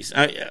communities,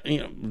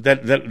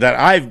 that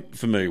I'm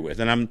familiar with.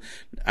 And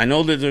I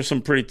know that there's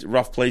some pretty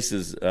rough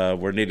places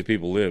where Native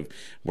people live,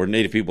 where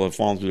Native people have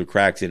fallen through the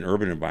cracks in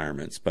urban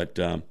environments. But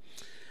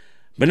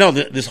no,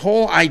 this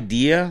whole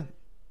idea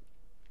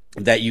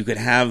that you could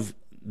have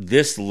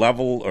this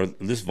level or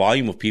this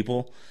volume of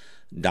people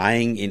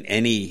dying in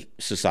any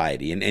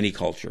society, in any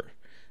culture,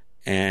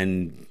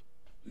 and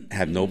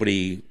have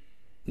nobody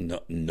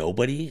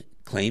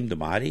claim the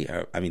body.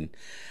 I mean,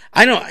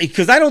 I don't,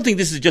 because I don't think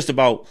this is just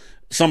about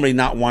somebody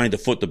not wanting to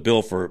foot the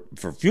bill for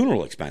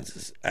funeral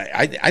expenses.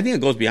 I think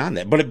it goes beyond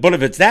that. But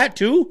if it's that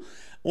too,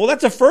 well,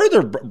 that's a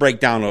further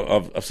breakdown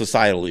of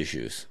societal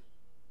issues.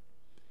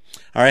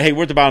 All right, hey,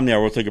 we're at the bottom there.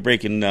 We'll take a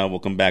break and we'll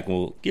come back and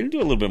we'll get into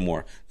it a little bit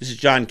more. This is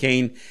John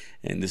Kane,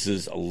 and this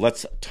is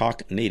Let's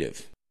Talk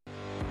Native.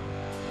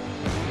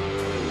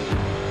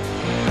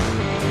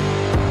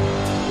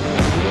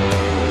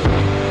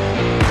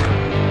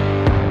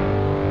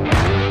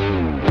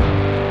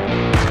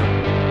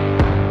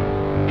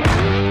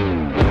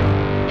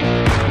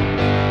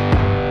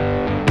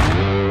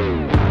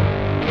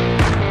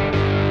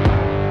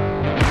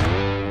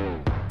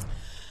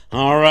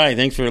 All right,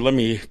 thanks for letting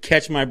me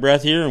catch my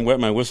breath here and wet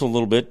my whistle a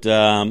little bit.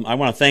 I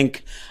want to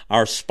thank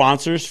our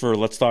sponsors for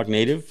Let's Talk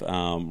Native,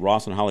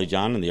 Ross and Holly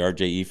John and the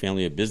RJE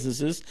family of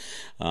businesses.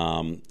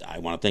 I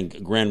want to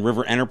thank Grand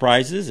River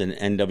Enterprises and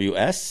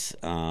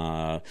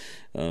NWS,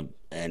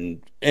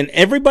 and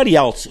everybody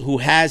else who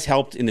has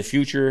helped in the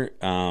future,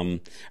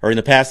 or in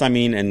the past,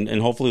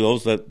 and hopefully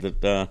those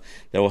that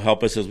will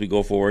help us as we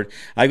go forward.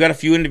 I've got a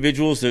few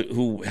individuals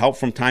who help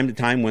from time to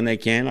time when they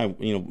can.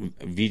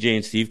 VJ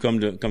and Steve come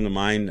to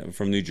mind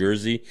from New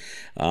Jersey,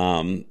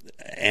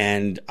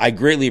 and I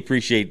greatly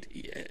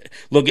appreciate.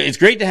 Look, it's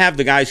great to have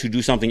the guys who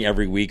do something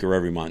every week or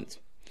every month.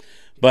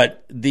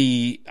 But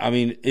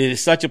it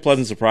is such a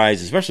pleasant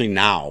surprise, especially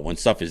now when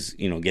stuff is,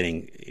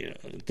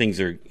 things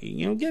are,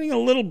 getting a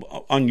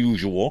little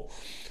unusual,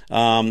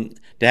 to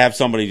have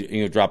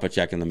somebody, drop a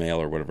check in the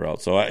mail or whatever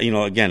else. So,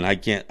 again, I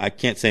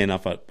can't say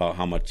enough about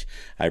how much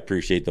I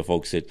appreciate the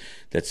folks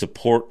that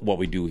support what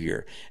we do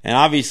here. And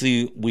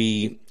obviously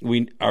we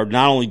are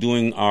not only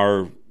doing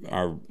our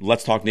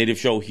Let's Talk Native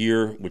show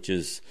here, which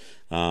is,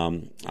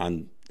 on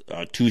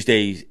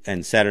Tuesday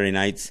and Saturday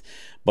nights,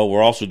 but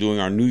we're also doing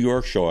our New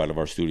York show out of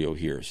our studio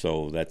here.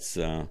 So that's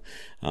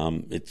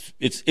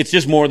it's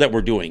just more that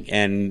we're doing,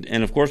 and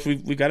of course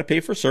we've got to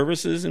pay for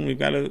services, and we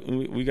got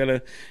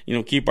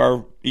to keep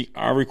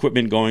our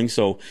equipment going.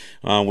 So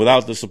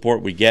without the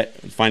support we get,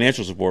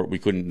 financial support, we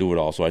couldn't do it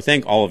all. So I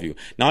thank all of you.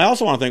 Now I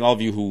also want to thank all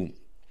of you who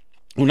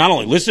not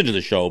only listen to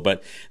the show,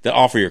 but that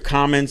offer your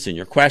comments and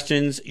your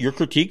questions, your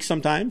critiques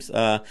sometimes.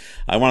 I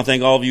want to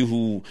thank all of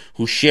you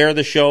who share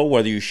the show,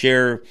 whether you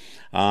share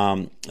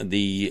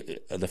the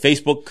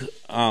Facebook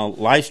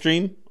live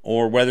stream,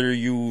 or whether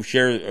you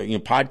share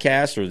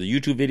podcasts or the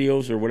YouTube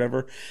videos or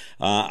whatever.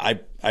 I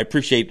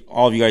appreciate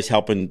all of you guys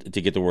helping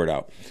to get the word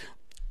out.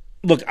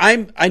 Look,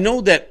 I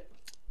know that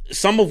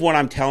some of what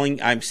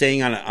I'm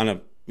saying on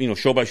a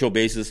show by show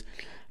basis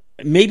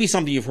may be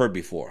something you've heard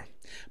before,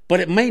 but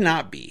it may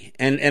not be.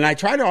 And I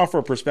try to offer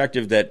a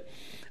perspective that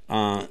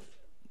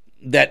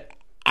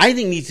I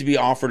think needs to be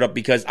offered up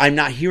because I'm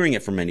not hearing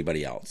it from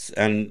anybody else.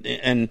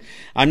 And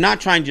I'm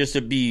not trying just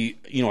to be,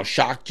 a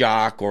shock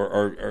jock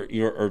or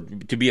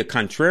to be a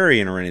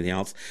contrarian or anything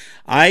else.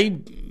 I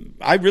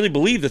really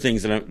believe the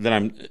things that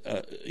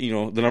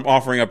I'm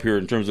offering up here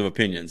in terms of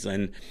opinions.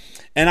 And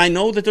I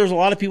know that there's a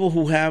lot of people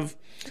who have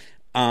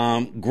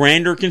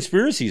grander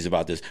conspiracies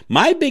about this.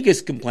 My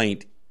biggest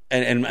complaint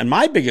and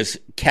my biggest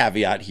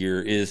caveat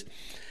here is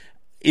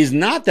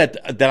not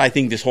that I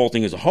think this whole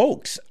thing is a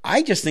hoax.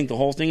 I just think the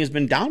whole thing has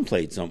been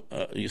downplayed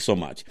so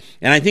much.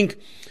 And I think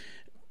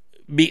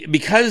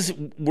because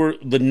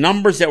the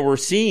numbers that we're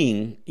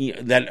seeing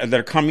that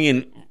are coming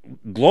in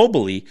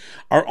globally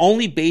are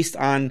only based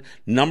on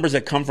numbers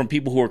that come from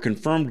people who are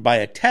confirmed by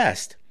a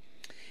test,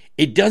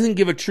 it doesn't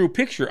give a true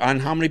picture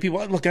on how many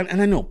people. Look,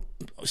 and I know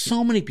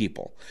so many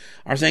people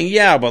are saying,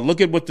 yeah, but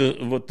look at what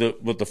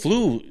the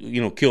flu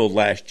killed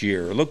last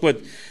year, or look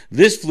what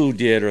this flu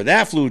did, or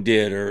that flu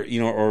did,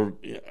 or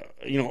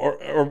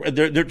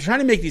they're trying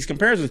to make these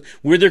comparisons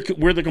where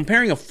they're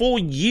comparing a full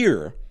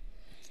year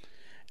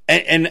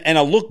and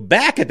a look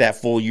back at that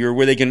full year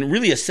where they can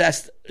really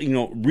assess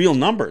real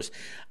numbers.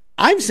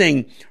 I'm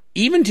saying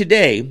even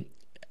today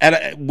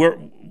where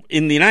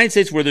in the United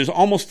States, where there's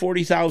almost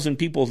 40,000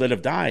 people that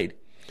have died,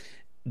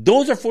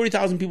 those are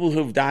 40,000 people who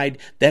have died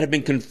that have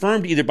been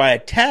confirmed either by a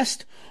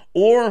test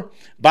or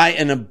by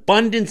an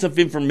abundance of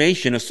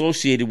information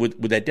associated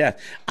with that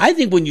death. I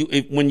think when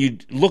you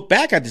look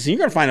back at this, you're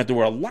going to find out there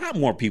were a lot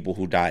more people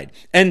who died.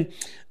 And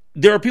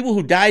there are people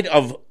who died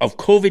of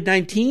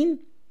COVID-19,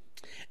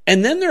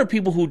 and then there are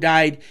people who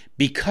died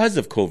because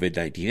of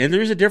COVID-19. And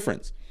there is a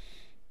difference.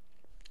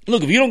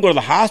 Look, if you don't go to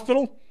the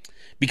hospital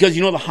because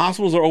the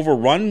hospitals are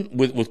overrun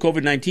with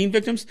COVID-19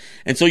 victims,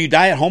 and so you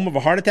die at home of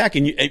a heart attack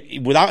and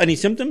without any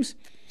symptoms.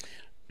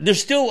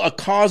 There's still a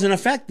cause and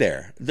effect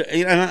there.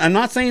 And I'm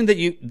not saying that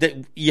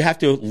you have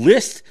to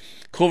list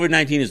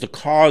COVID-19 as the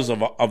cause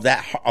of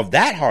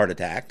that heart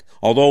attack,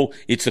 although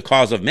it's the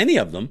cause of many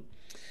of them.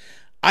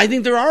 I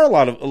think there are a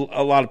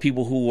lot of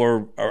people who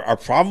are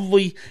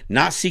probably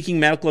not seeking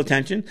medical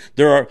attention.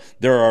 There are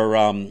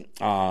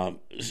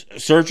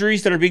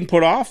surgeries that are being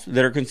put off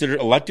that are considered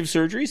elective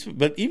surgeries,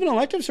 but even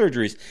elective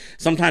surgeries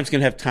sometimes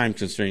can have time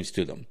constraints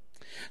to them.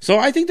 So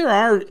I think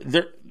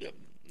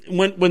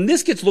when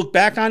this gets looked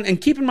back on,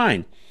 and keep in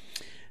mind,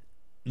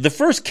 the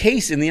first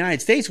case in the United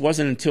States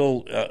wasn't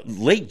until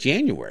late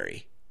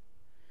January.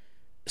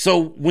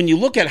 So when you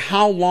look at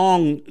how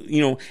long,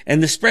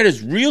 and the spread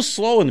is real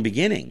slow in the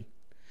beginning.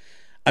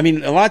 I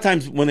mean, a lot of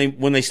times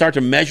when they start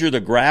to measure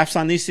the graphs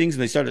on these things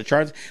and they start to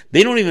chart,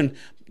 they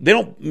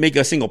don't make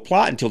a single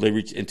plot until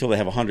they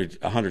have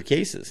 100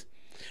 cases.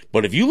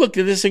 But if you look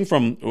at this thing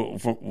from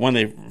when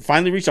they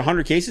finally reach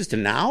 100 cases to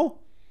now,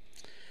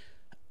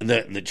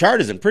 the chart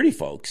isn't pretty,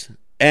 folks,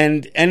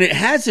 and it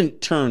hasn't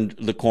turned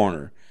the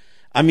corner.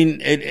 I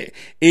mean,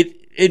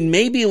 it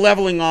may be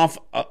leveling off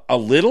a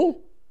little,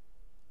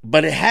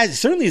 but it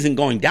certainly isn't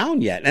going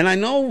down yet. And I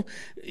know,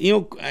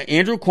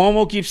 Andrew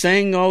Cuomo keeps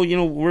saying,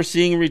 we're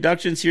seeing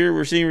reductions here,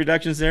 we're seeing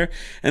reductions there.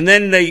 And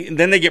then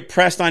they get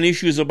pressed on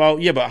issues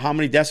about, but how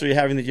many deaths are you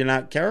having that you're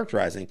not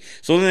characterizing?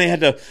 So then they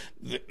had to,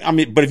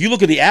 but if you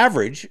look at the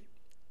average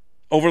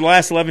over the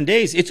last 11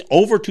 days, it's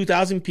over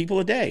 2,000 people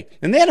a day.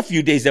 And they had a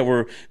few days that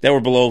were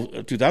below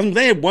 2,000.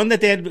 They had one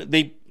that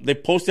they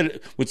posted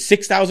with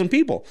 6,000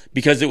 people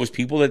because it was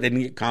people that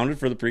didn't get counted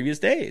for the previous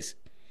days.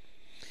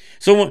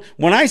 So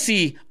when I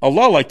see a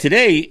low like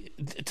today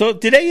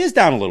is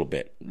down a little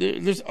bit.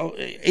 There's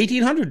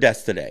 1,800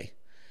 deaths today.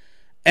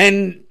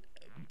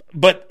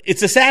 But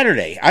it's a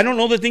Saturday. I don't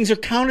know that things are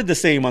counted the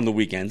same on the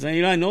weekends.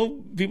 And, I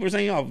know people are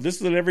saying, this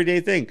is an everyday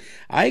thing.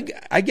 I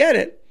get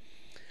it.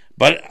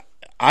 But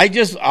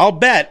I'll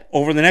bet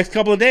over the next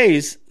couple of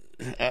days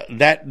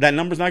that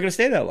number's not going to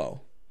stay that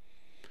low.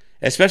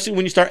 Especially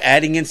when you start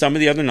adding in some of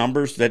the other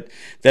numbers that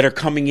are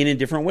coming in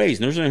different ways.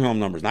 Nursing home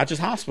numbers, not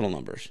just hospital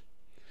numbers.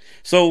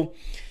 So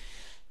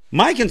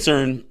my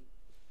concern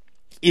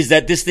is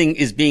that this thing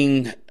is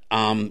being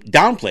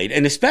downplayed,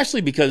 and especially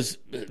because,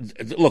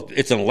 look,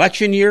 it's an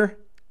election year.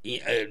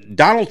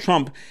 Donald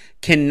Trump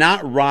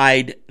cannot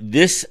ride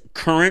this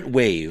current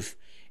wave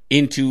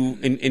into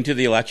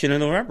the election in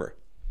November.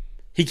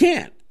 He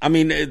can't. I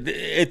mean,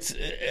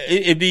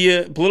 it'd be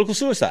a political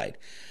suicide.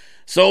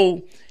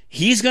 So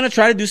he's going to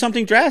try to do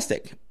something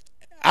drastic.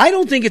 I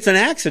don't think it's an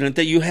accident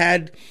that you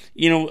had,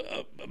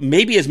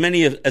 maybe as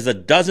many as a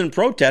dozen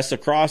protests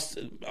across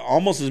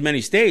almost as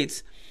many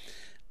states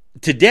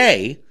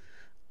today,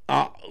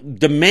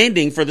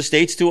 demanding for the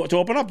states to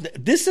open up.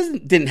 This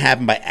didn't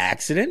happen by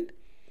accident.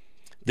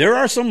 There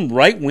are some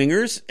right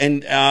wingers,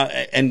 and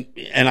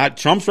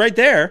Trump's right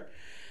there,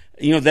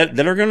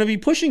 that are going to be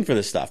pushing for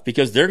this stuff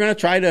because they're going to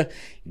try to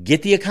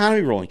get the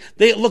economy rolling.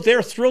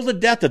 They're thrilled to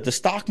death that the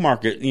stock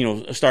market,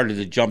 started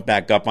to jump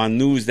back up on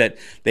news that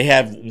they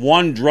have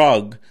one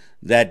drug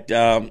that,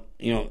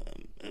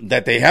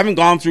 that they haven't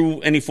gone through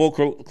any full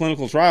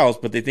clinical trials,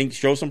 but they think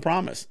shows some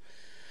promise.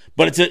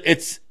 But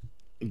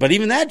but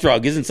even that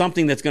drug isn't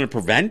something that's going to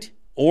prevent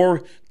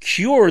or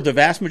cure the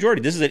vast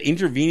majority. This is an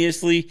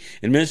intravenously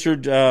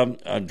administered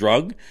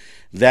drug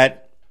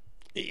that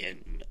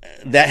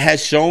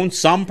has shown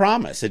some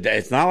promise.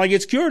 It's not like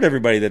it's cured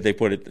everybody that they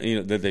put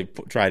it, that they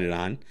tried it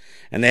on,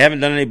 and they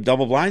haven't done any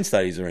double-blind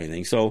studies or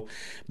anything. So,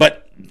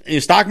 but the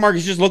stock market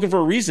is just looking for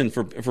a reason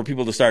for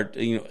people to start,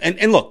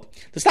 and look,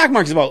 the stock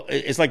market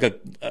it's like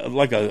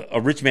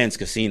a rich man's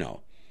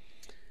casino.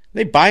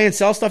 They buy and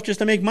sell stuff just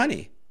to make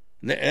money.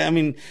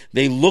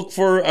 They look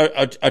for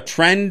a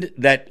trend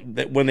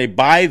that when they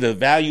buy, the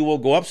value will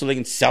go up so they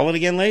can sell it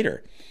again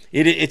later.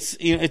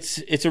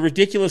 It's a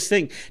ridiculous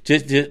thing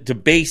to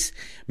base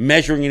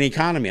measuring an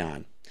economy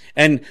on.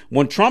 And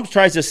when Trump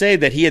tries to say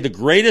that he had the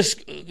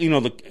greatest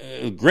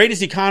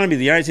economy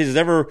the United States has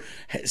ever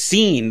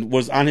seen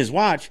was on his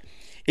watch,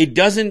 it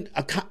doesn't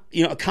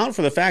account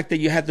for the fact that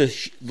you had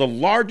the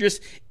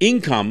largest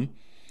income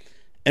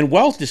and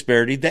wealth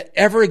disparity that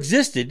ever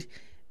existed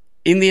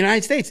in the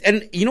United States.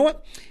 And you know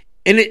what?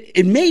 And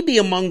it may be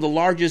among the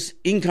largest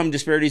income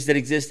disparities that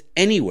exist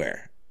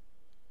anywhere.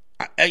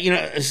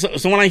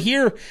 So when I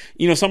hear,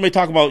 somebody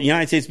talk about the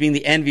United States being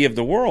the envy of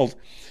the world,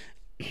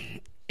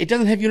 it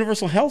doesn't have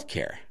universal health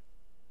care.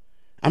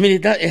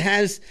 It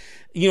has,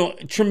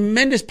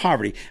 tremendous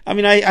poverty.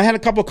 I had a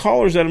couple of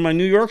callers on my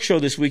New York show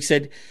this week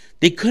said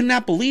they could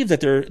not believe that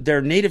there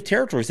are native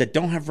territories that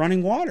don't have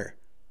running water.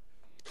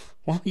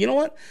 Well, you know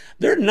what?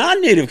 There are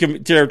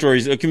non-native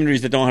territories,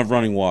 communities that don't have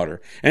running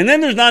water. And then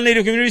there's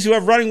non-native communities who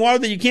have running water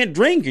that you can't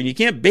drink and you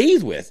can't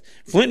bathe with.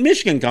 Flint,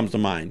 Michigan comes to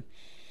mind.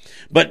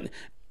 But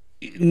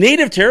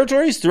native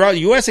territories throughout the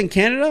U.S. and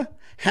Canada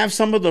have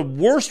some of the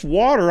worst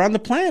water on the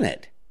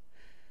planet.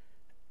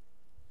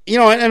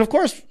 And of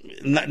course,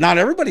 not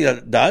everybody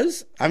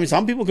does. I mean,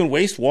 some people can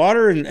waste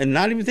water and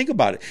not even think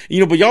about it.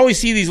 But you always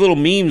see these little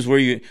memes where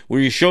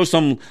you show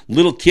some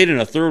little kid in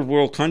a third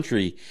world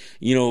country,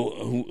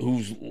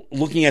 who's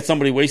looking at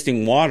somebody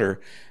wasting water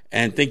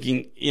and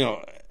thinking,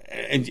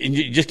 and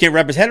you just can't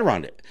wrap his head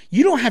around it.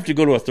 You don't have to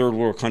go to a third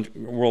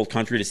world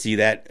country to see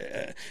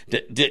that,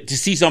 to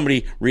see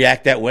somebody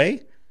react that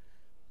way.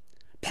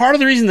 Part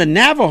of the reason the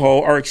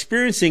Navajo are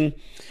experiencing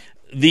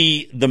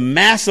the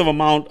massive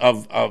amount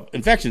of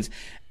infections,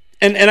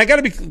 and I got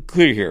to be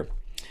clear here,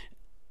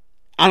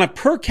 on a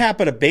per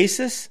capita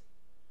basis,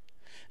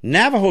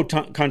 Navajo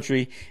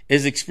country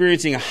is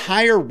experiencing a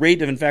higher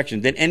rate of infection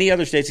than any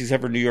other states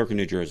except for New York and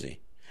New Jersey.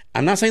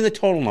 I'm not saying the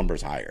total number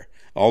is higher,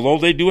 although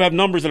they do have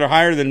numbers that are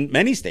higher than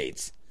many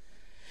states.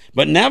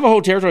 But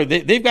Navajo territory,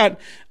 they've got,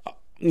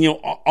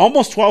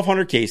 almost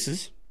 1,200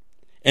 cases,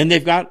 and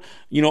they've got,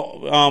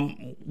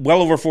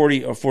 well over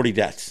 40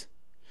 deaths.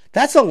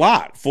 That's a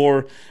lot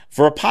for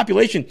a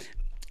population.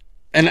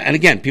 And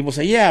again, people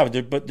say, yeah,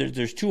 but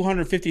there's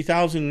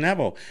 250,000 in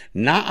Navajo.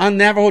 Not on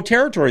Navajo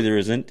territory, there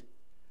isn't.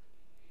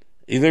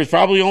 There's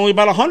probably only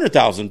about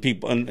 100,000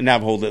 people in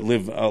Navajo that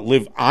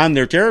live on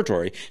their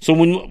territory. So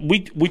when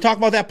we talk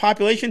about that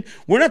population,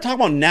 we're not talking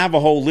about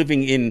Navajo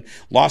living in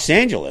Los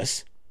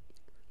Angeles.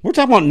 We're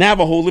talking about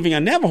Navajo living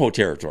on Navajo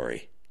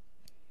territory.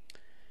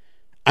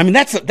 I mean,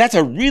 that's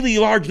a really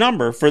large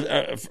number for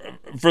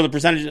the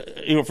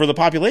percentage, for the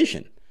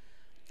population.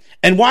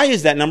 And why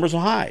is that number so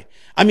high?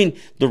 I mean,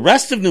 the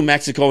rest of New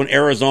Mexico and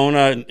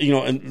Arizona,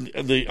 and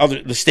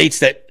the states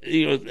that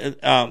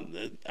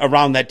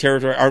around that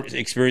territory are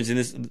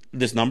experiencing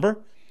this number,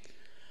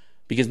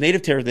 because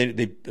native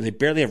territory they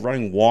barely have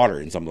running water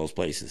in some of those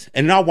places.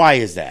 And now, why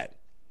is that?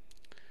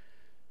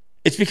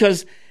 It's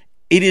because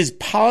it is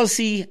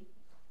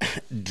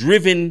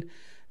policy-driven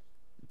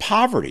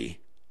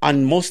poverty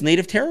on most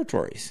native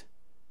territories.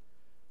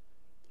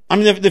 I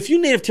mean, the few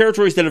native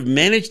territories that have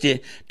managed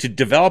to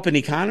develop an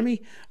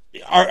economy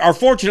are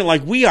fortunate,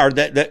 like we are.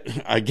 That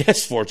I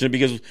guess fortunate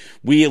because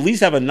we at least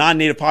have a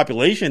non-native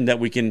population that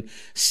we can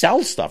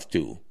sell stuff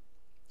to,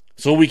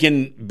 so we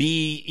can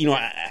be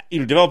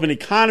develop an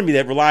economy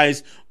that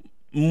relies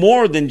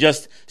more than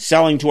just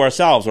selling to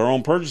ourselves, our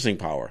own purchasing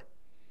power.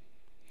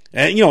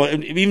 And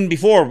even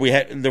before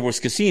there was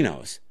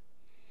casinos.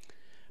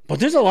 But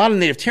there's a lot of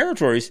native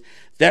territories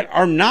that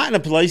are not in a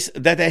place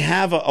that they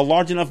have a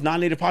large enough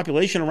non-native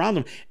population around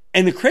them.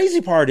 And the crazy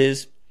part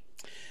is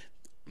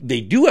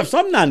they do have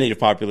some non-native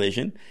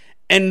population.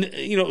 And,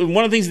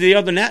 one of the things the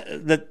other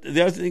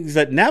things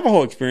that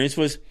Navajo experienced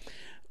was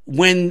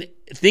when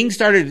things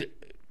started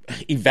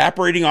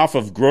evaporating off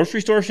of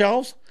grocery store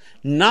shelves,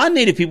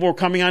 non-native people were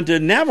coming onto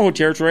Navajo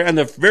territory and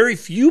the very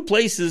few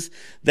places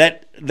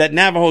that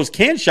Navajos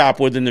can shop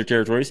within their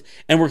territories,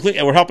 and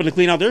we're helping to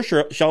clean out their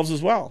shelves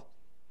as well.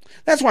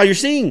 That's why you're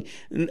seeing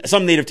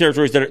some native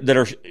territories that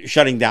are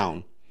shutting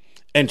down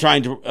and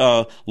trying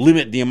to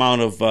limit the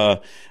amount of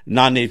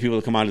non-native people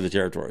that come onto the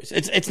territories.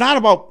 It's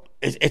not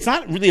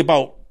really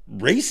about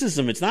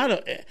racism. It's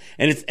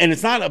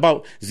not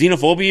about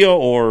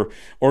xenophobia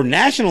or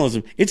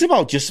nationalism. It's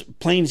about just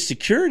plain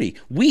security.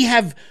 We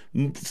have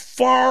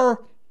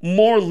far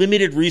more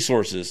limited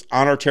resources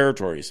on our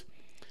territories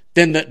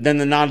than the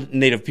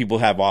non-native people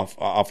have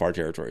off our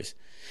territories.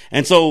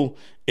 And so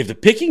if the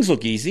pickings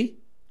look easy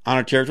on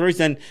our territories,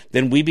 then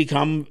we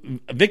become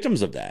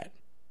victims of that.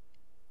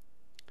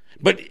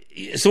 But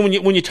so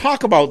when you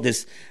talk about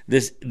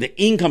the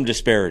income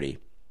disparity,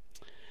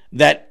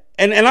 that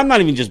and I'm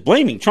not even just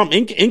blaming Trump.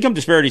 Income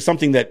disparity is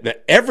something that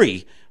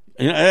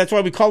that's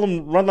why we call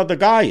them Run the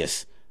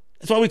Gaius.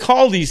 That's why we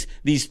call these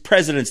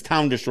presidents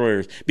town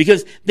destroyers,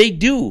 because they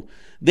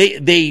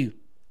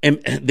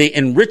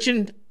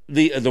enrichen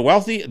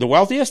the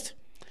wealthiest,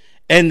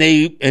 and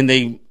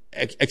they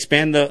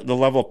expand the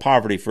level of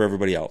poverty for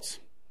everybody else.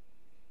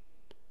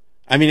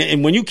 I mean,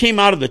 and when you came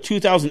out of the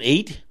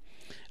 2008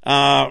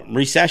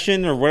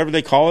 recession, or whatever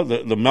they call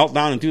it, the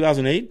meltdown in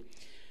 2008,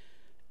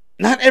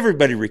 not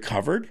everybody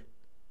recovered.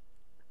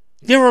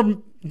 There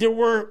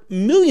were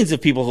millions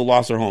of people who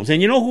lost their homes.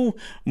 And you know who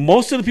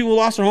most of the people who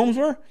lost their homes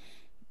were?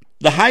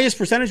 The highest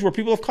percentage were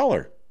people of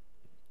color.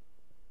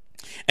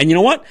 And you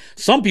know what?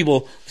 Some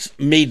people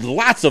made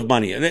lots of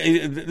money.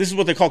 This is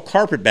what they call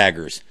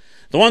carpetbaggers.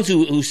 The ones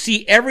who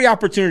see every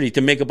opportunity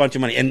to make a bunch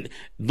of money. And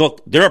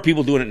look, there are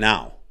people doing it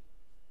now.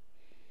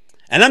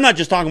 And I'm not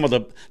just talking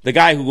about the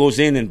guy who goes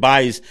in and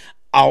buys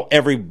out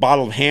every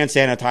bottle of hand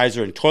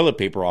sanitizer and toilet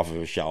paper off of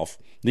a shelf.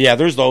 Yeah,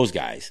 there's those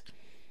guys.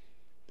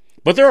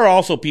 But there are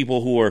also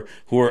people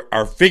who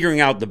are figuring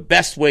out the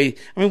best way.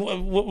 I mean,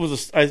 what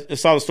was I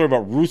saw the story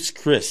about Ruth's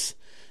Chris,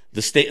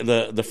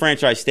 the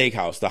franchise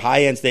steakhouse, the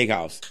high-end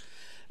steakhouse,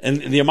 and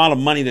the amount of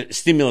money,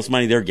 stimulus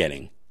money they're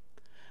getting.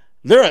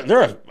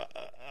 They're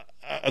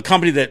a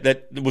company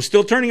that was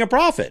still turning a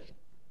profit.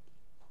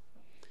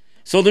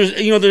 So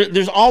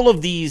there's all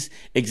of these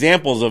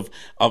examples of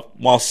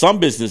while some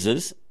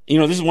businesses,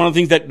 this is one of the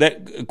things that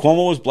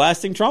Cuomo was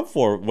blasting Trump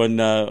for when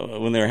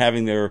they were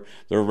having their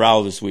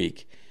row this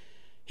week.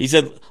 He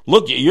said,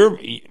 "Look, you're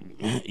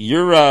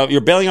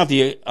bailing out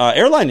the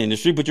airline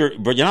industry, but you're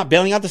not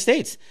bailing out the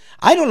states.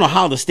 I don't know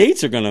how the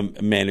states are going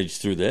to manage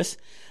through this.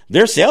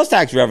 Their sales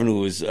tax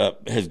revenue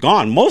has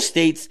gone. Most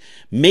states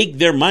make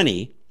their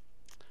money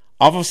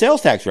off of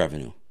sales tax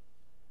revenue.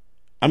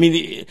 I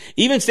mean,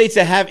 even states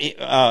that have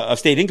a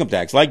state income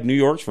tax, like New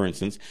York's, for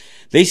instance,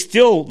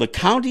 the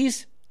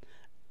counties,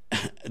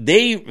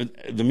 the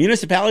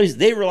municipalities,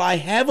 they rely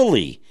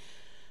heavily,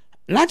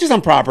 not just on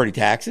property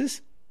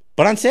taxes,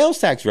 but on sales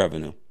tax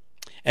revenue.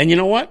 And you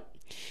know what?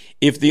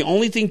 If the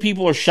only thing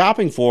people are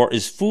shopping for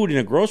is food in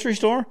a grocery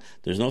store,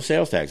 there's no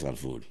sales tax on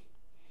food.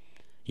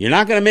 You're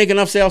not going to make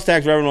enough sales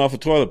tax revenue off of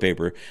toilet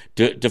paper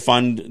to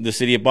fund the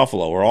city of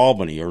Buffalo or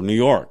Albany or New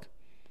York.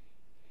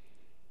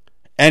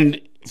 And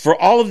for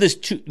all of this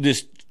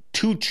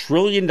 $2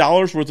 trillion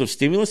worth of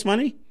stimulus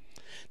money,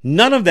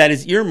 none of that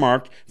is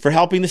earmarked for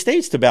helping the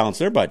states to balance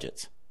their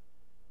budgets.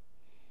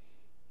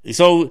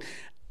 So,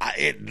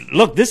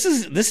 look, this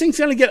thing's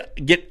going to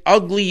get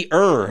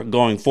uglier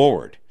going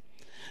forward.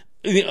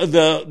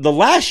 The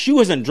last shoe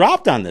hasn't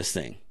dropped on this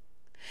thing.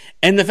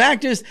 And the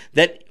fact is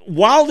that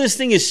while this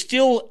thing is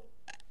still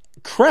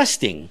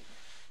cresting,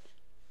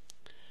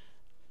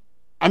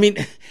 I mean,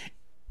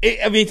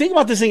 think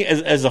about this thing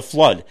as a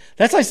flood.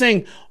 That's like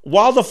saying,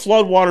 while the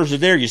flood waters are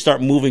there, you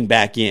start moving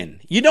back in.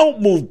 You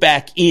don't move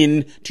back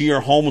in to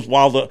your homes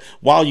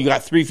while you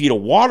got 3 feet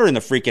of water in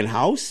the freaking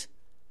house.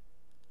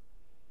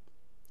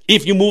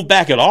 If you move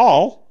back at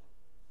all.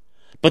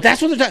 But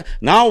that's what they're talking.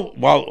 Now,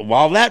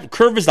 while that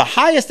curve is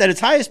at its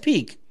highest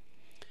peak,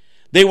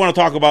 they want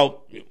to talk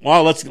about,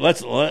 well,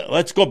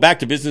 let's go back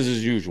to business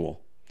as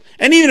usual.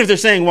 And even if they're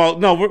saying, well,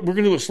 no, we're going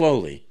to do it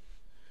slowly.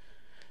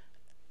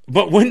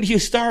 But when do you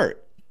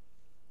start?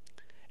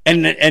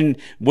 And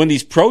when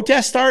these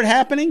protests start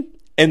happening,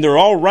 and they're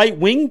all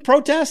right-wing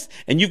protests,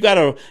 and you've got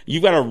a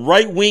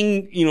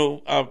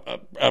right-wing,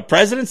 a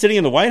president sitting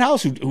in the White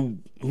House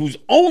whose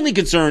only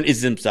concern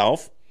is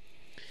himself,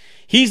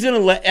 he's going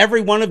to let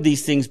every one of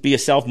these things be a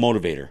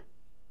self-motivator.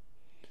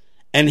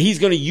 And he's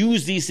going to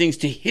use these things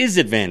to his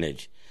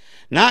advantage.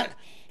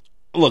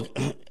 Look,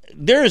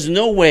 there is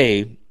no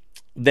way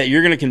that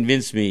you're going to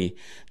convince me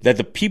that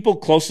the people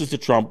closest to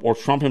Trump or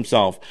Trump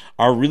himself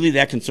are really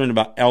that concerned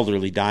about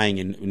elderly dying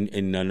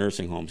in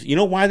nursing homes. You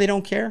know why they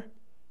don't care?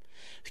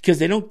 Because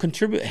they don't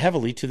contribute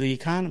heavily to the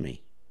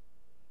economy.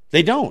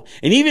 They don't.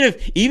 And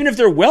even if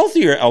they're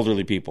wealthier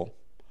elderly people,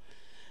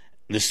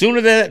 the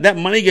sooner that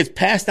money gets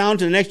passed down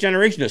to the next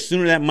generation, the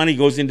sooner that money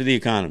goes into the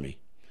economy.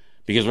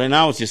 Because right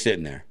now it's just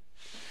sitting there.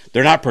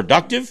 They're not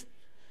productive,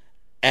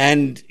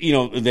 and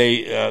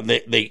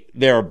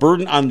they're a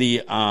burden on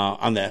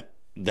the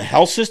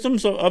health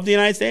systems of the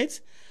United States.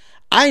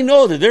 I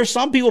know that there's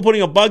some people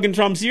putting a bug in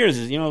Trump's ears.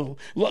 I think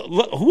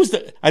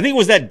it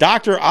was that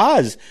Dr.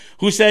 Oz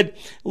who said,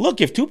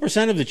 look, if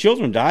 2% of the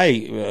children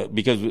die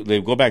because they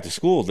go back to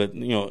school,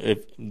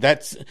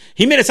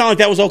 he made it sound like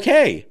that was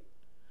okay.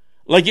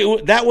 Like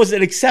that was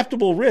an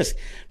acceptable risk.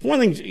 For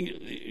one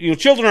thing,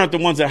 children aren't the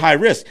ones at high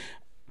risk,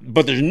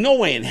 but there's no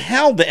way in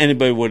hell that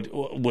anybody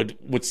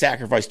would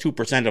sacrifice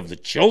 2% of the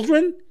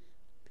children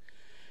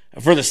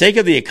for the sake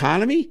of the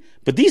economy.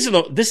 But this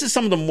is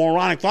some of the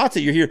moronic thoughts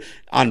that you hear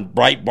on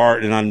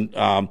Breitbart and on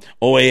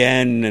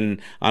OAN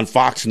and on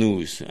Fox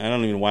News. I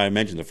don't even know why I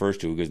mentioned the first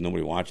two, because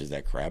nobody watches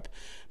that crap.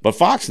 But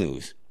Fox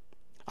News.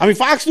 I mean,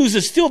 Fox News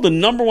is still the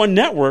number one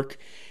network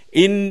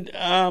in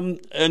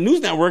a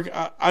news network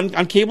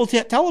on cable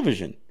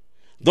television.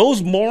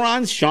 Those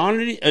morons, Sean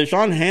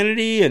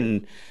Hannity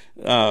and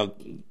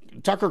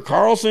Tucker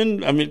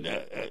Carlson. I mean,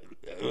 I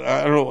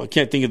don't know. I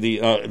can't think of the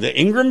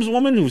Ingrams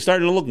woman who's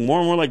starting to look more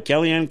and more like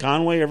Kellyanne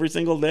Conway every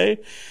single day.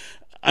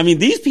 I mean,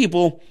 these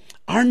people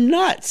are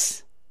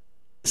nuts.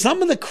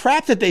 Some of the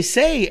crap that they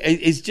say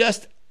is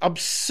just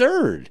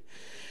absurd.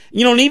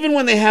 And even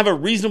when they have a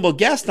reasonable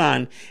guest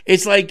on,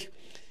 it's like,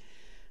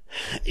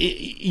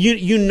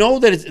 that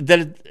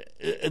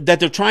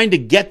they're trying to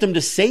get them to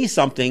say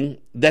something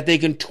that they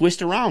can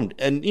twist around.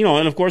 And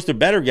of course the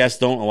better guests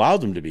don't allow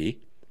them to be.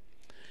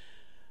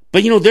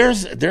 But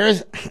there's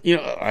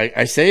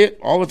I say it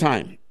all the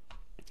time.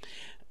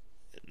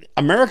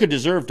 America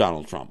deserved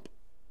Donald Trump.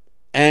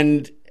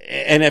 And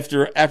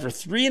after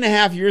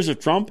 3.5 years of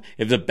Trump,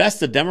 if the best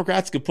the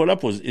Democrats could put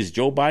up is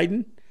Joe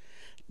Biden,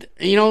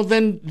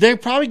 then they're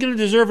probably going to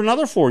deserve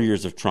another 4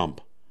 years of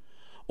Trump.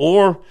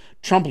 Or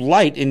Trump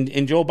light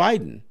in Joe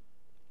Biden.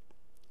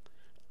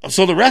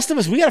 So the rest of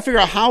us, we got to figure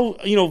out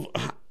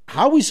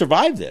how we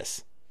survive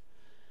this.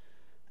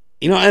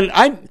 And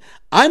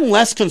I'm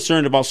less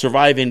concerned about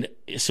surviving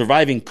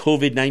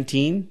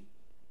COVID-19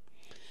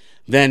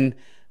 than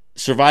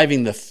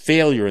surviving the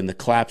failure and the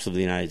collapse of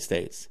the United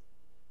States.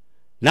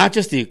 Not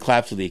just the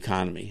collapse of the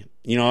economy.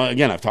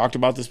 Again, I've talked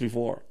about this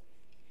before.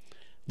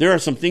 There are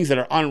some things that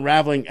are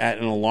unraveling at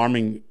an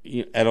alarming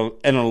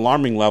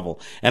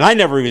level. And I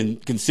never even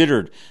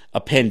considered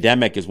a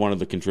pandemic as one of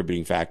the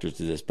contributing factors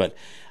to this. But,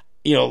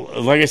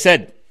 like I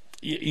said,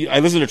 I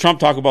listened to Trump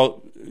talk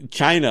about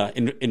China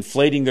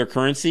inflating their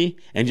currency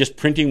and just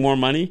printing more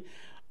money,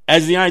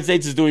 as the United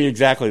States is doing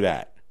exactly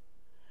that.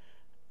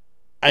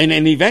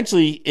 and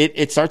eventually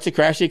it starts to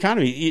crash the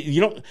economy.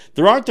 You don't.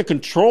 There aren't the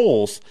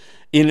controls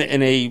in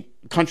a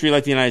country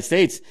like the United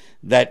States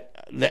that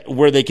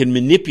where they can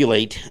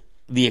manipulate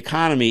the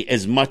economy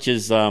as much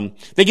as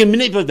they can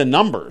manipulate the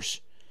numbers.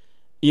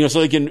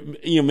 So they can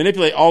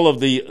manipulate all of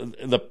the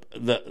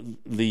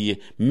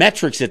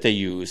metrics that they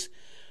use.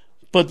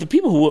 But the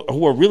people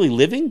who are really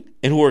living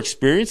and who are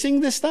experiencing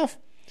this stuff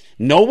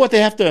know what they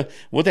have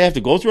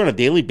to go through on a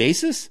daily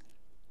basis.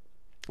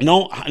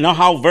 Know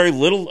how very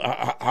little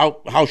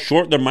how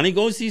short their money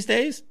goes these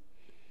days.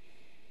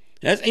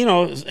 That's,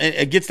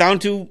 it gets down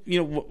to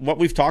what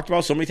we've talked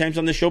about so many times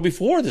on this show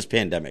before this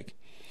pandemic.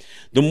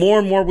 The more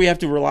and more we have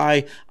to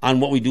rely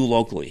on what we do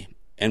locally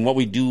and what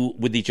we do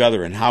with each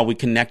other and how we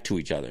connect to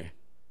each other.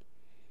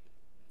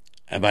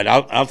 But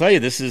I'll tell you,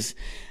 this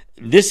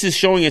is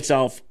showing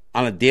itself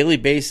on a daily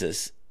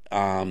basis.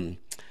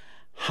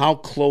 How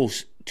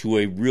close to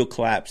a real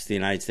collapse the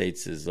United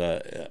States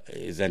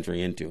is entering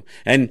into.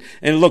 And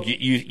look,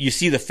 you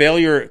see the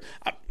failure.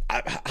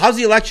 How's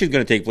the election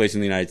going to take place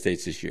in the United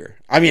States this year?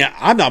 I mean,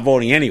 I'm not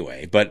voting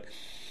anyway, but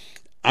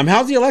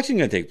how's the election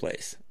going to take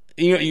place?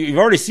 You've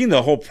already seen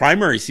the whole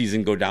primary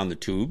season go down the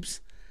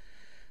tubes.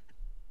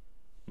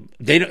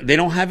 They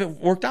don't have it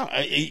worked out.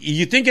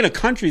 You think in a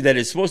country that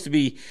is supposed to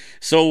be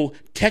so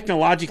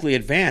technologically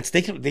advanced,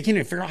 they can't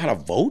even figure out how to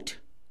vote?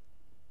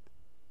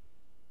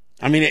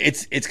 I mean,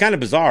 it's kind of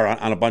bizarre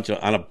on a bunch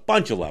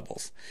of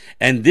levels,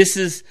 and this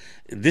is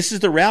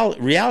the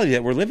reality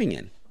that we're living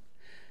in,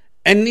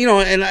 and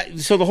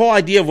so the whole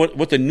idea of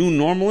what the new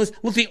normal is.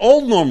 Look, the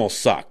old normal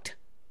sucked.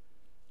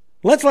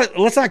 Let's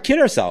not kid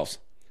ourselves.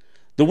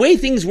 The way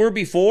things were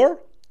before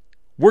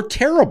were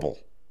terrible,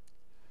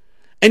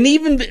 and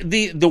even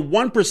the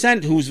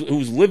 1%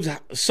 who's lived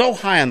so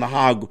high on the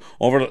hog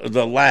over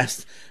the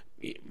last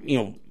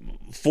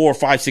 4,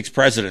 5, 6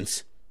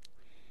 presidents.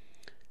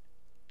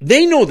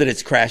 They know that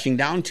it's crashing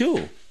down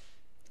too.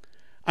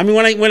 I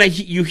mean, when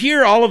you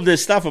hear all of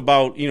this stuff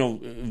about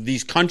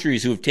these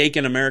countries who have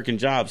taken American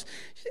jobs,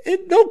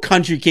 no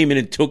country came in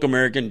and took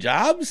American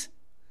jobs.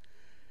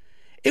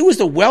 It was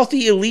the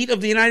wealthy elite of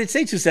the United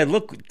States who said,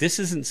 "Look, this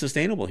isn't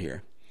sustainable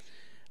here.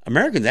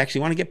 Americans actually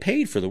want to get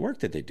paid for the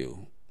work that they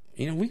do.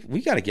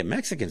 We got to get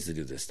Mexicans to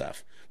do this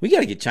stuff. We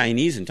got to get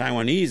Chinese and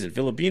Taiwanese and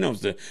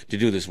Filipinos to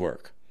do this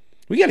work.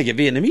 We got to get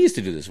Vietnamese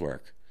to do this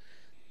work."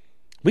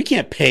 We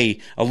can't pay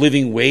a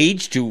living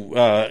wage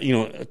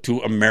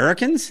to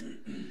Americans.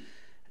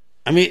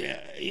 I mean,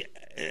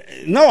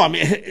 no. I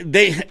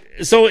mean,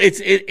 So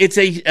it's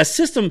a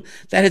system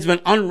that has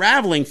been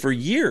unraveling for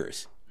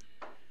years,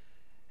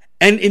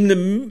 and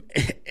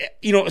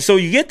so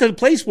you get to the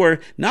place where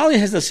not only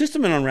has the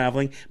system been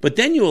unraveling, but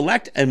then you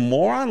elect a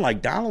moron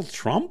like Donald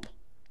Trump.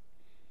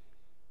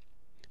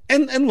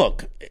 And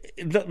look,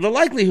 the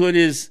likelihood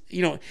is,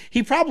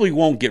 he probably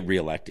won't get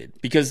reelected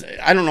because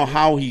I don't know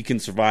how he can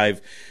survive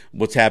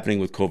what's happening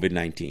with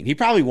COVID-19. He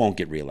probably won't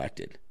get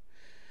reelected.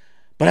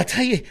 But I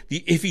tell you,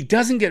 if he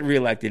doesn't get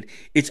reelected,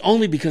 it's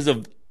only because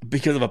of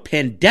a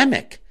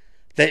pandemic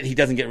that he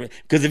doesn't get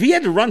because if he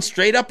had to run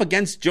straight up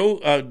against Joe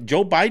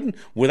Biden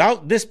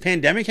without this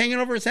pandemic hanging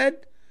over his head,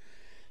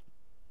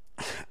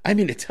 I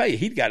mean, to tell you,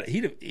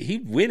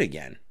 he'd win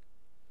again.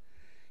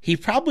 He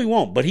probably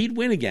won't, but he'd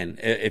win again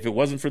if it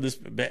wasn't for this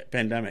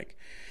pandemic.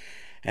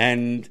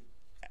 And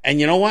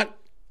you know what?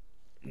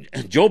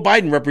 Joe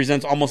Biden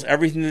represents almost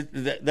everything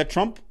that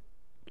Trump,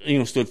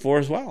 stood for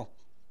as well.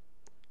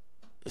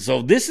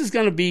 So this is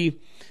going to be,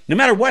 no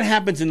matter what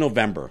happens in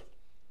November,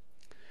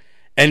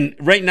 and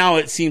right now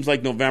it seems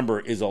like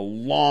November is a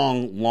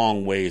long,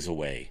 long ways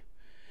away.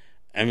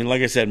 I mean,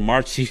 like I said,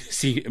 March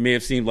may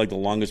have seemed like the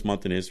longest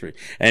month in history.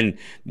 And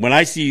when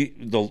I see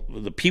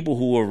the people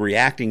who are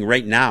reacting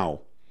right now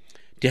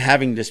to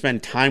having to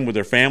spend time with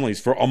their families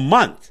for a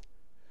month,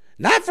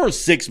 not for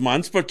 6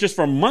 months, but just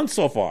for a month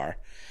so far.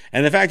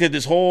 And the fact that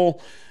this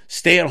whole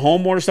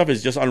stay-at-home order stuff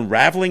is just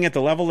unraveling at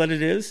the level that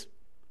it is.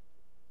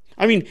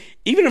 I mean,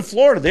 even in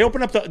Florida, they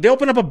open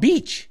up a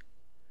beach.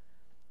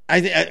 I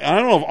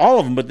don't know of all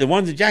of them, but the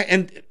ones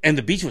in and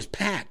the beach was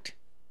packed.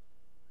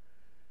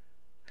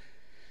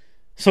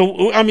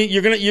 So I mean,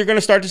 you're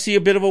gonna start to see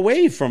a bit of a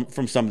wave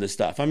from some of this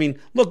stuff. I mean,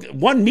 look,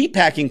 one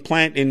meatpacking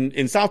plant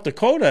in South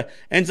Dakota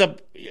ends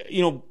up,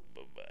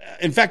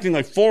 infecting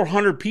like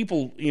 400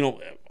 people,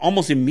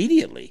 almost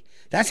immediately.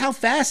 That's how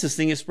fast this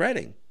thing is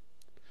spreading.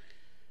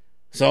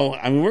 So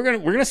I mean, we're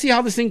gonna see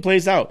how this thing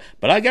plays out.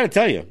 But I got to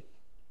tell you,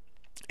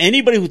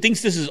 anybody who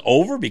thinks this is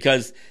over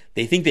because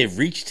they think they've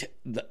reached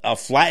a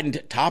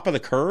flattened top of the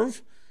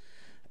curve,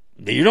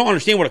 you don't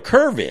understand what a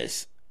curve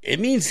is. It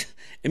means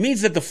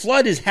that the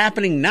flood is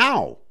happening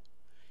now.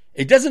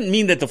 It doesn't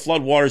mean that the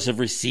flood waters have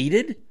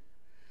receded.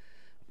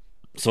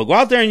 So go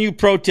out there and you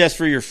protest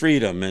for your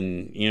freedom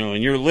and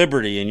and your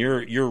liberty and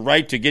your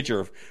right to get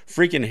your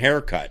freaking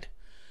hair cut.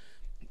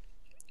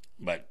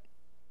 But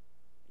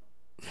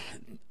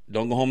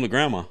don't go home to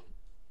grandma.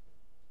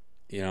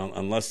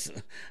 Unless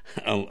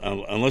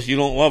you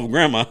don't love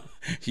grandma,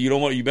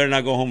 you better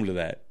not go home to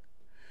that.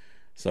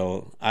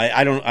 So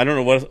I don't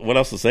know what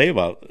else to say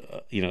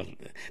about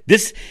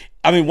this.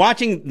 I mean,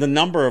 watching the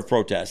number of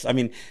protests. I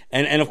mean,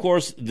 and of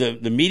course the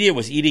media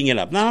was eating it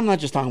up. Now I'm not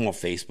just talking about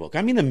Facebook.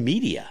 I mean the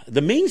media,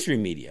 the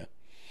mainstream media.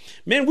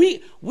 Man,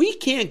 we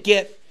can't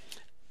get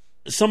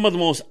some of the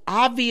most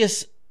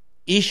obvious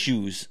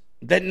issues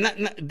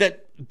that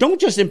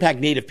don't just impact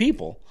Native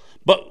people,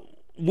 but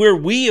where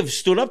we have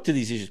stood up to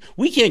these issues.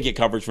 We can't get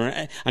coverage from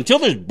it until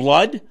there's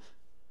blood.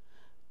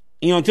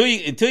 Until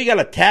you got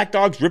attack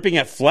dogs ripping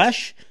at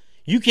flesh.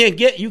 You can't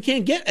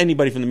get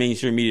anybody from the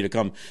mainstream media to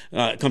come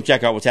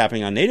check out what's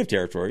happening on Native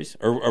territories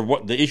or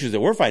what the issues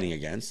that we're fighting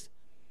against.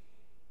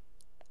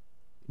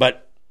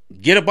 But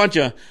get a bunch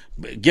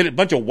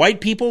of white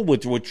people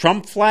with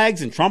Trump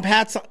flags and Trump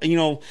hats,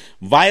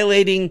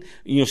 violating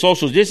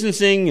social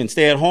distancing and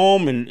stay at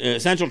home and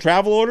essential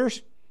travel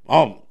orders.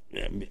 Oh,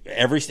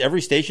 every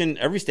station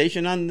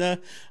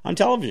on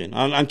television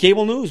on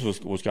cable news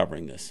was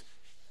covering this.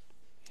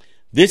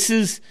 This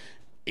is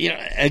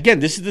again,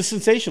 this is the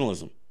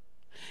sensationalism.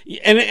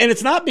 And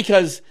it's not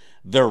because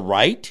they're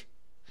right,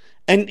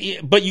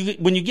 but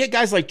when you get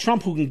guys like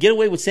Trump who can get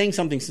away with saying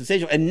something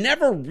sensational and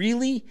never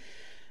really,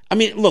 I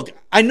mean, look,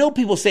 I know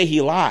people say he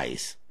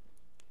lies,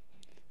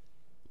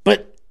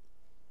 but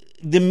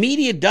the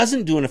media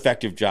doesn't do an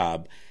effective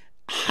job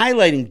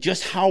highlighting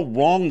just how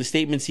wrong the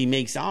statements he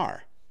makes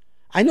are.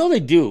 I know they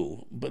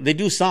do, but they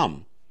do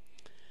some.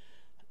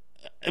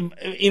 And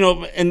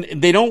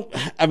they don't.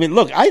 I mean,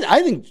 look,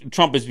 I think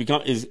Trump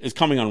is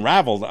coming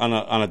unraveled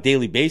on a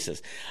daily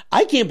basis.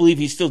 I can't believe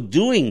he's still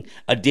doing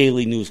a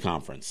daily news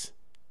conference.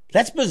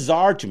 That's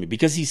bizarre to me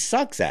because he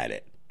sucks at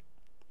it.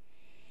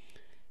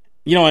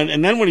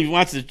 And then when he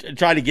wants to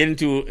try to get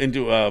into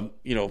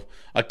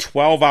a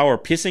 12-hour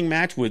pissing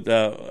match with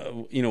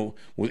Andrew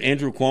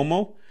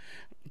Cuomo,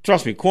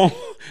 trust me,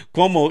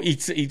 Cuomo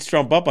eats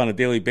Trump up on a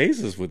daily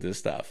basis with this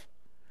stuff.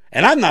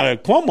 And I'm not a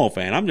Cuomo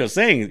fan. I'm just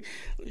saying,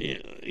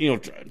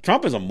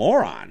 Trump is a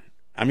moron.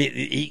 I mean,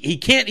 he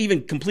can't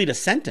even complete a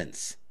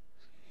sentence,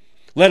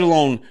 let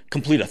alone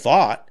complete a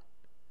thought.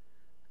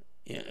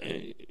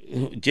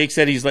 Jake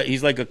said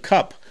he's like a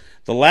cup.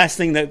 The last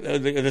thing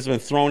that's been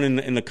thrown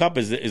in the cup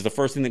is the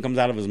first thing that comes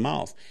out of his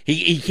mouth.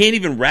 He can't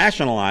even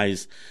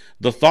rationalize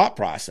the thought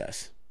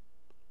process.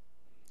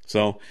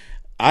 So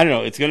I don't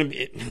know. It's gonna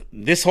be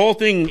this whole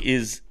thing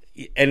is,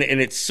 and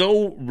it's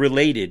so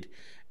related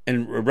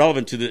and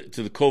relevant to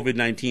the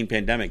COVID-19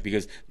 pandemic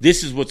because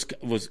this is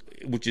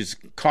which is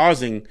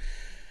causing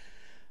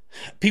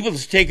people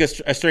to take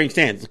a strange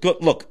stance.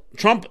 Look,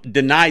 Trump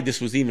denied this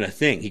was even a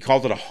thing. He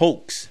called it a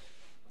hoax,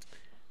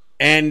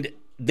 and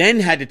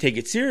then had to take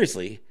it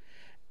seriously.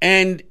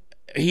 And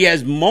he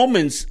has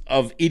moments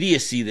of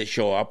idiocy that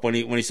show up when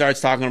he starts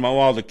talking about,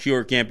 well, the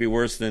cure can't be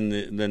worse than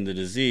the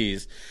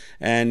disease,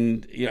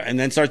 and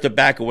then starts to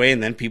back away,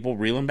 and then people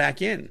reel him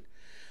back in.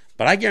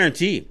 But I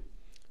guarantee,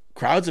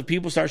 crowds of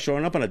people start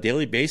showing up on a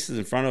daily basis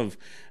in front of,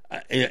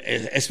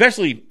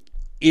 especially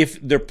if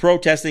they're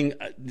protesting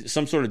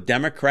some sort of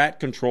Democrat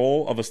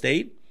control of a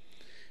state.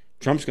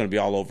 Trump's going to be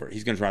all over it.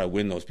 He's going to try to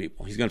win those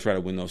people. He's going to try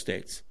to win those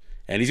states,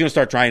 and he's going to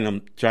start trying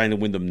to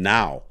win them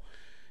now,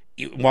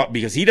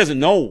 because he doesn't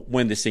know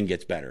when this thing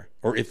gets better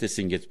or if this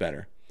thing gets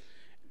better.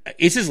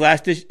 It's his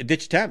last ditch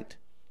attempt.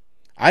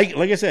 Like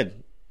I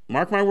said,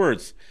 mark my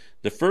words.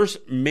 The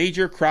first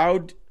major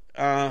crowd,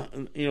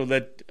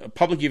 that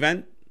public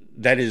event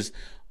that is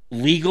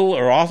legal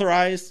or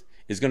authorized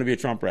is going to be a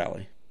Trump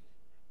rally.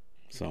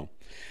 So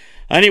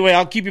anyway,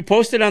 I'll keep you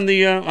posted on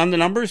the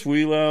numbers.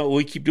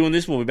 We keep doing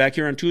this. We'll be back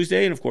here on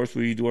Tuesday, and of course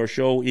we do our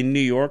show in New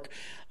York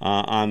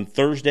on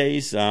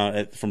Thursdays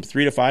from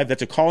 3 to 5.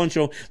 That's a call-in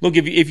show. Look,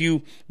 if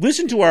you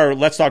listen to our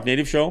Let's Talk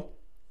Native show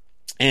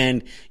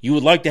and you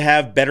would like to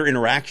have better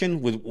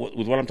interaction with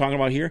what I'm talking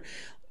about here,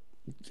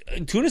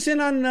 tune us in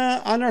on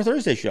our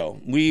Thursday show.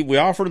 We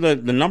offer the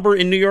number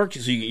in New York,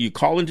 so you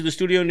call into the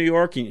studio in New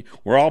York, and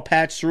we're all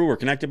patched through. We're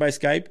connected by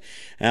Skype.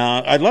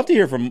 I'd love to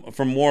hear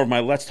from more of my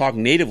Let's Talk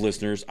Native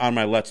listeners on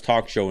my Let's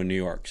Talk show in New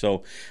York.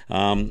 So,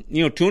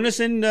 tune us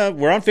in.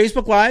 We're on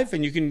Facebook Live,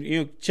 and you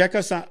can check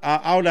us out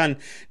on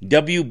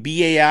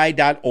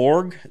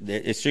WBAI.org.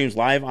 It streams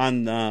live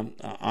on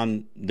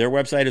their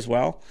website as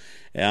well.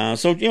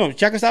 So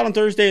check us out on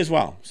Thursday as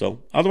well.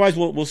 So otherwise,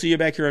 we'll see you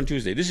back here on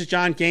Tuesday. This is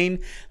John Kane.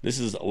 This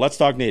is Let's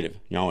Talk Native.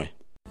 Yahweh.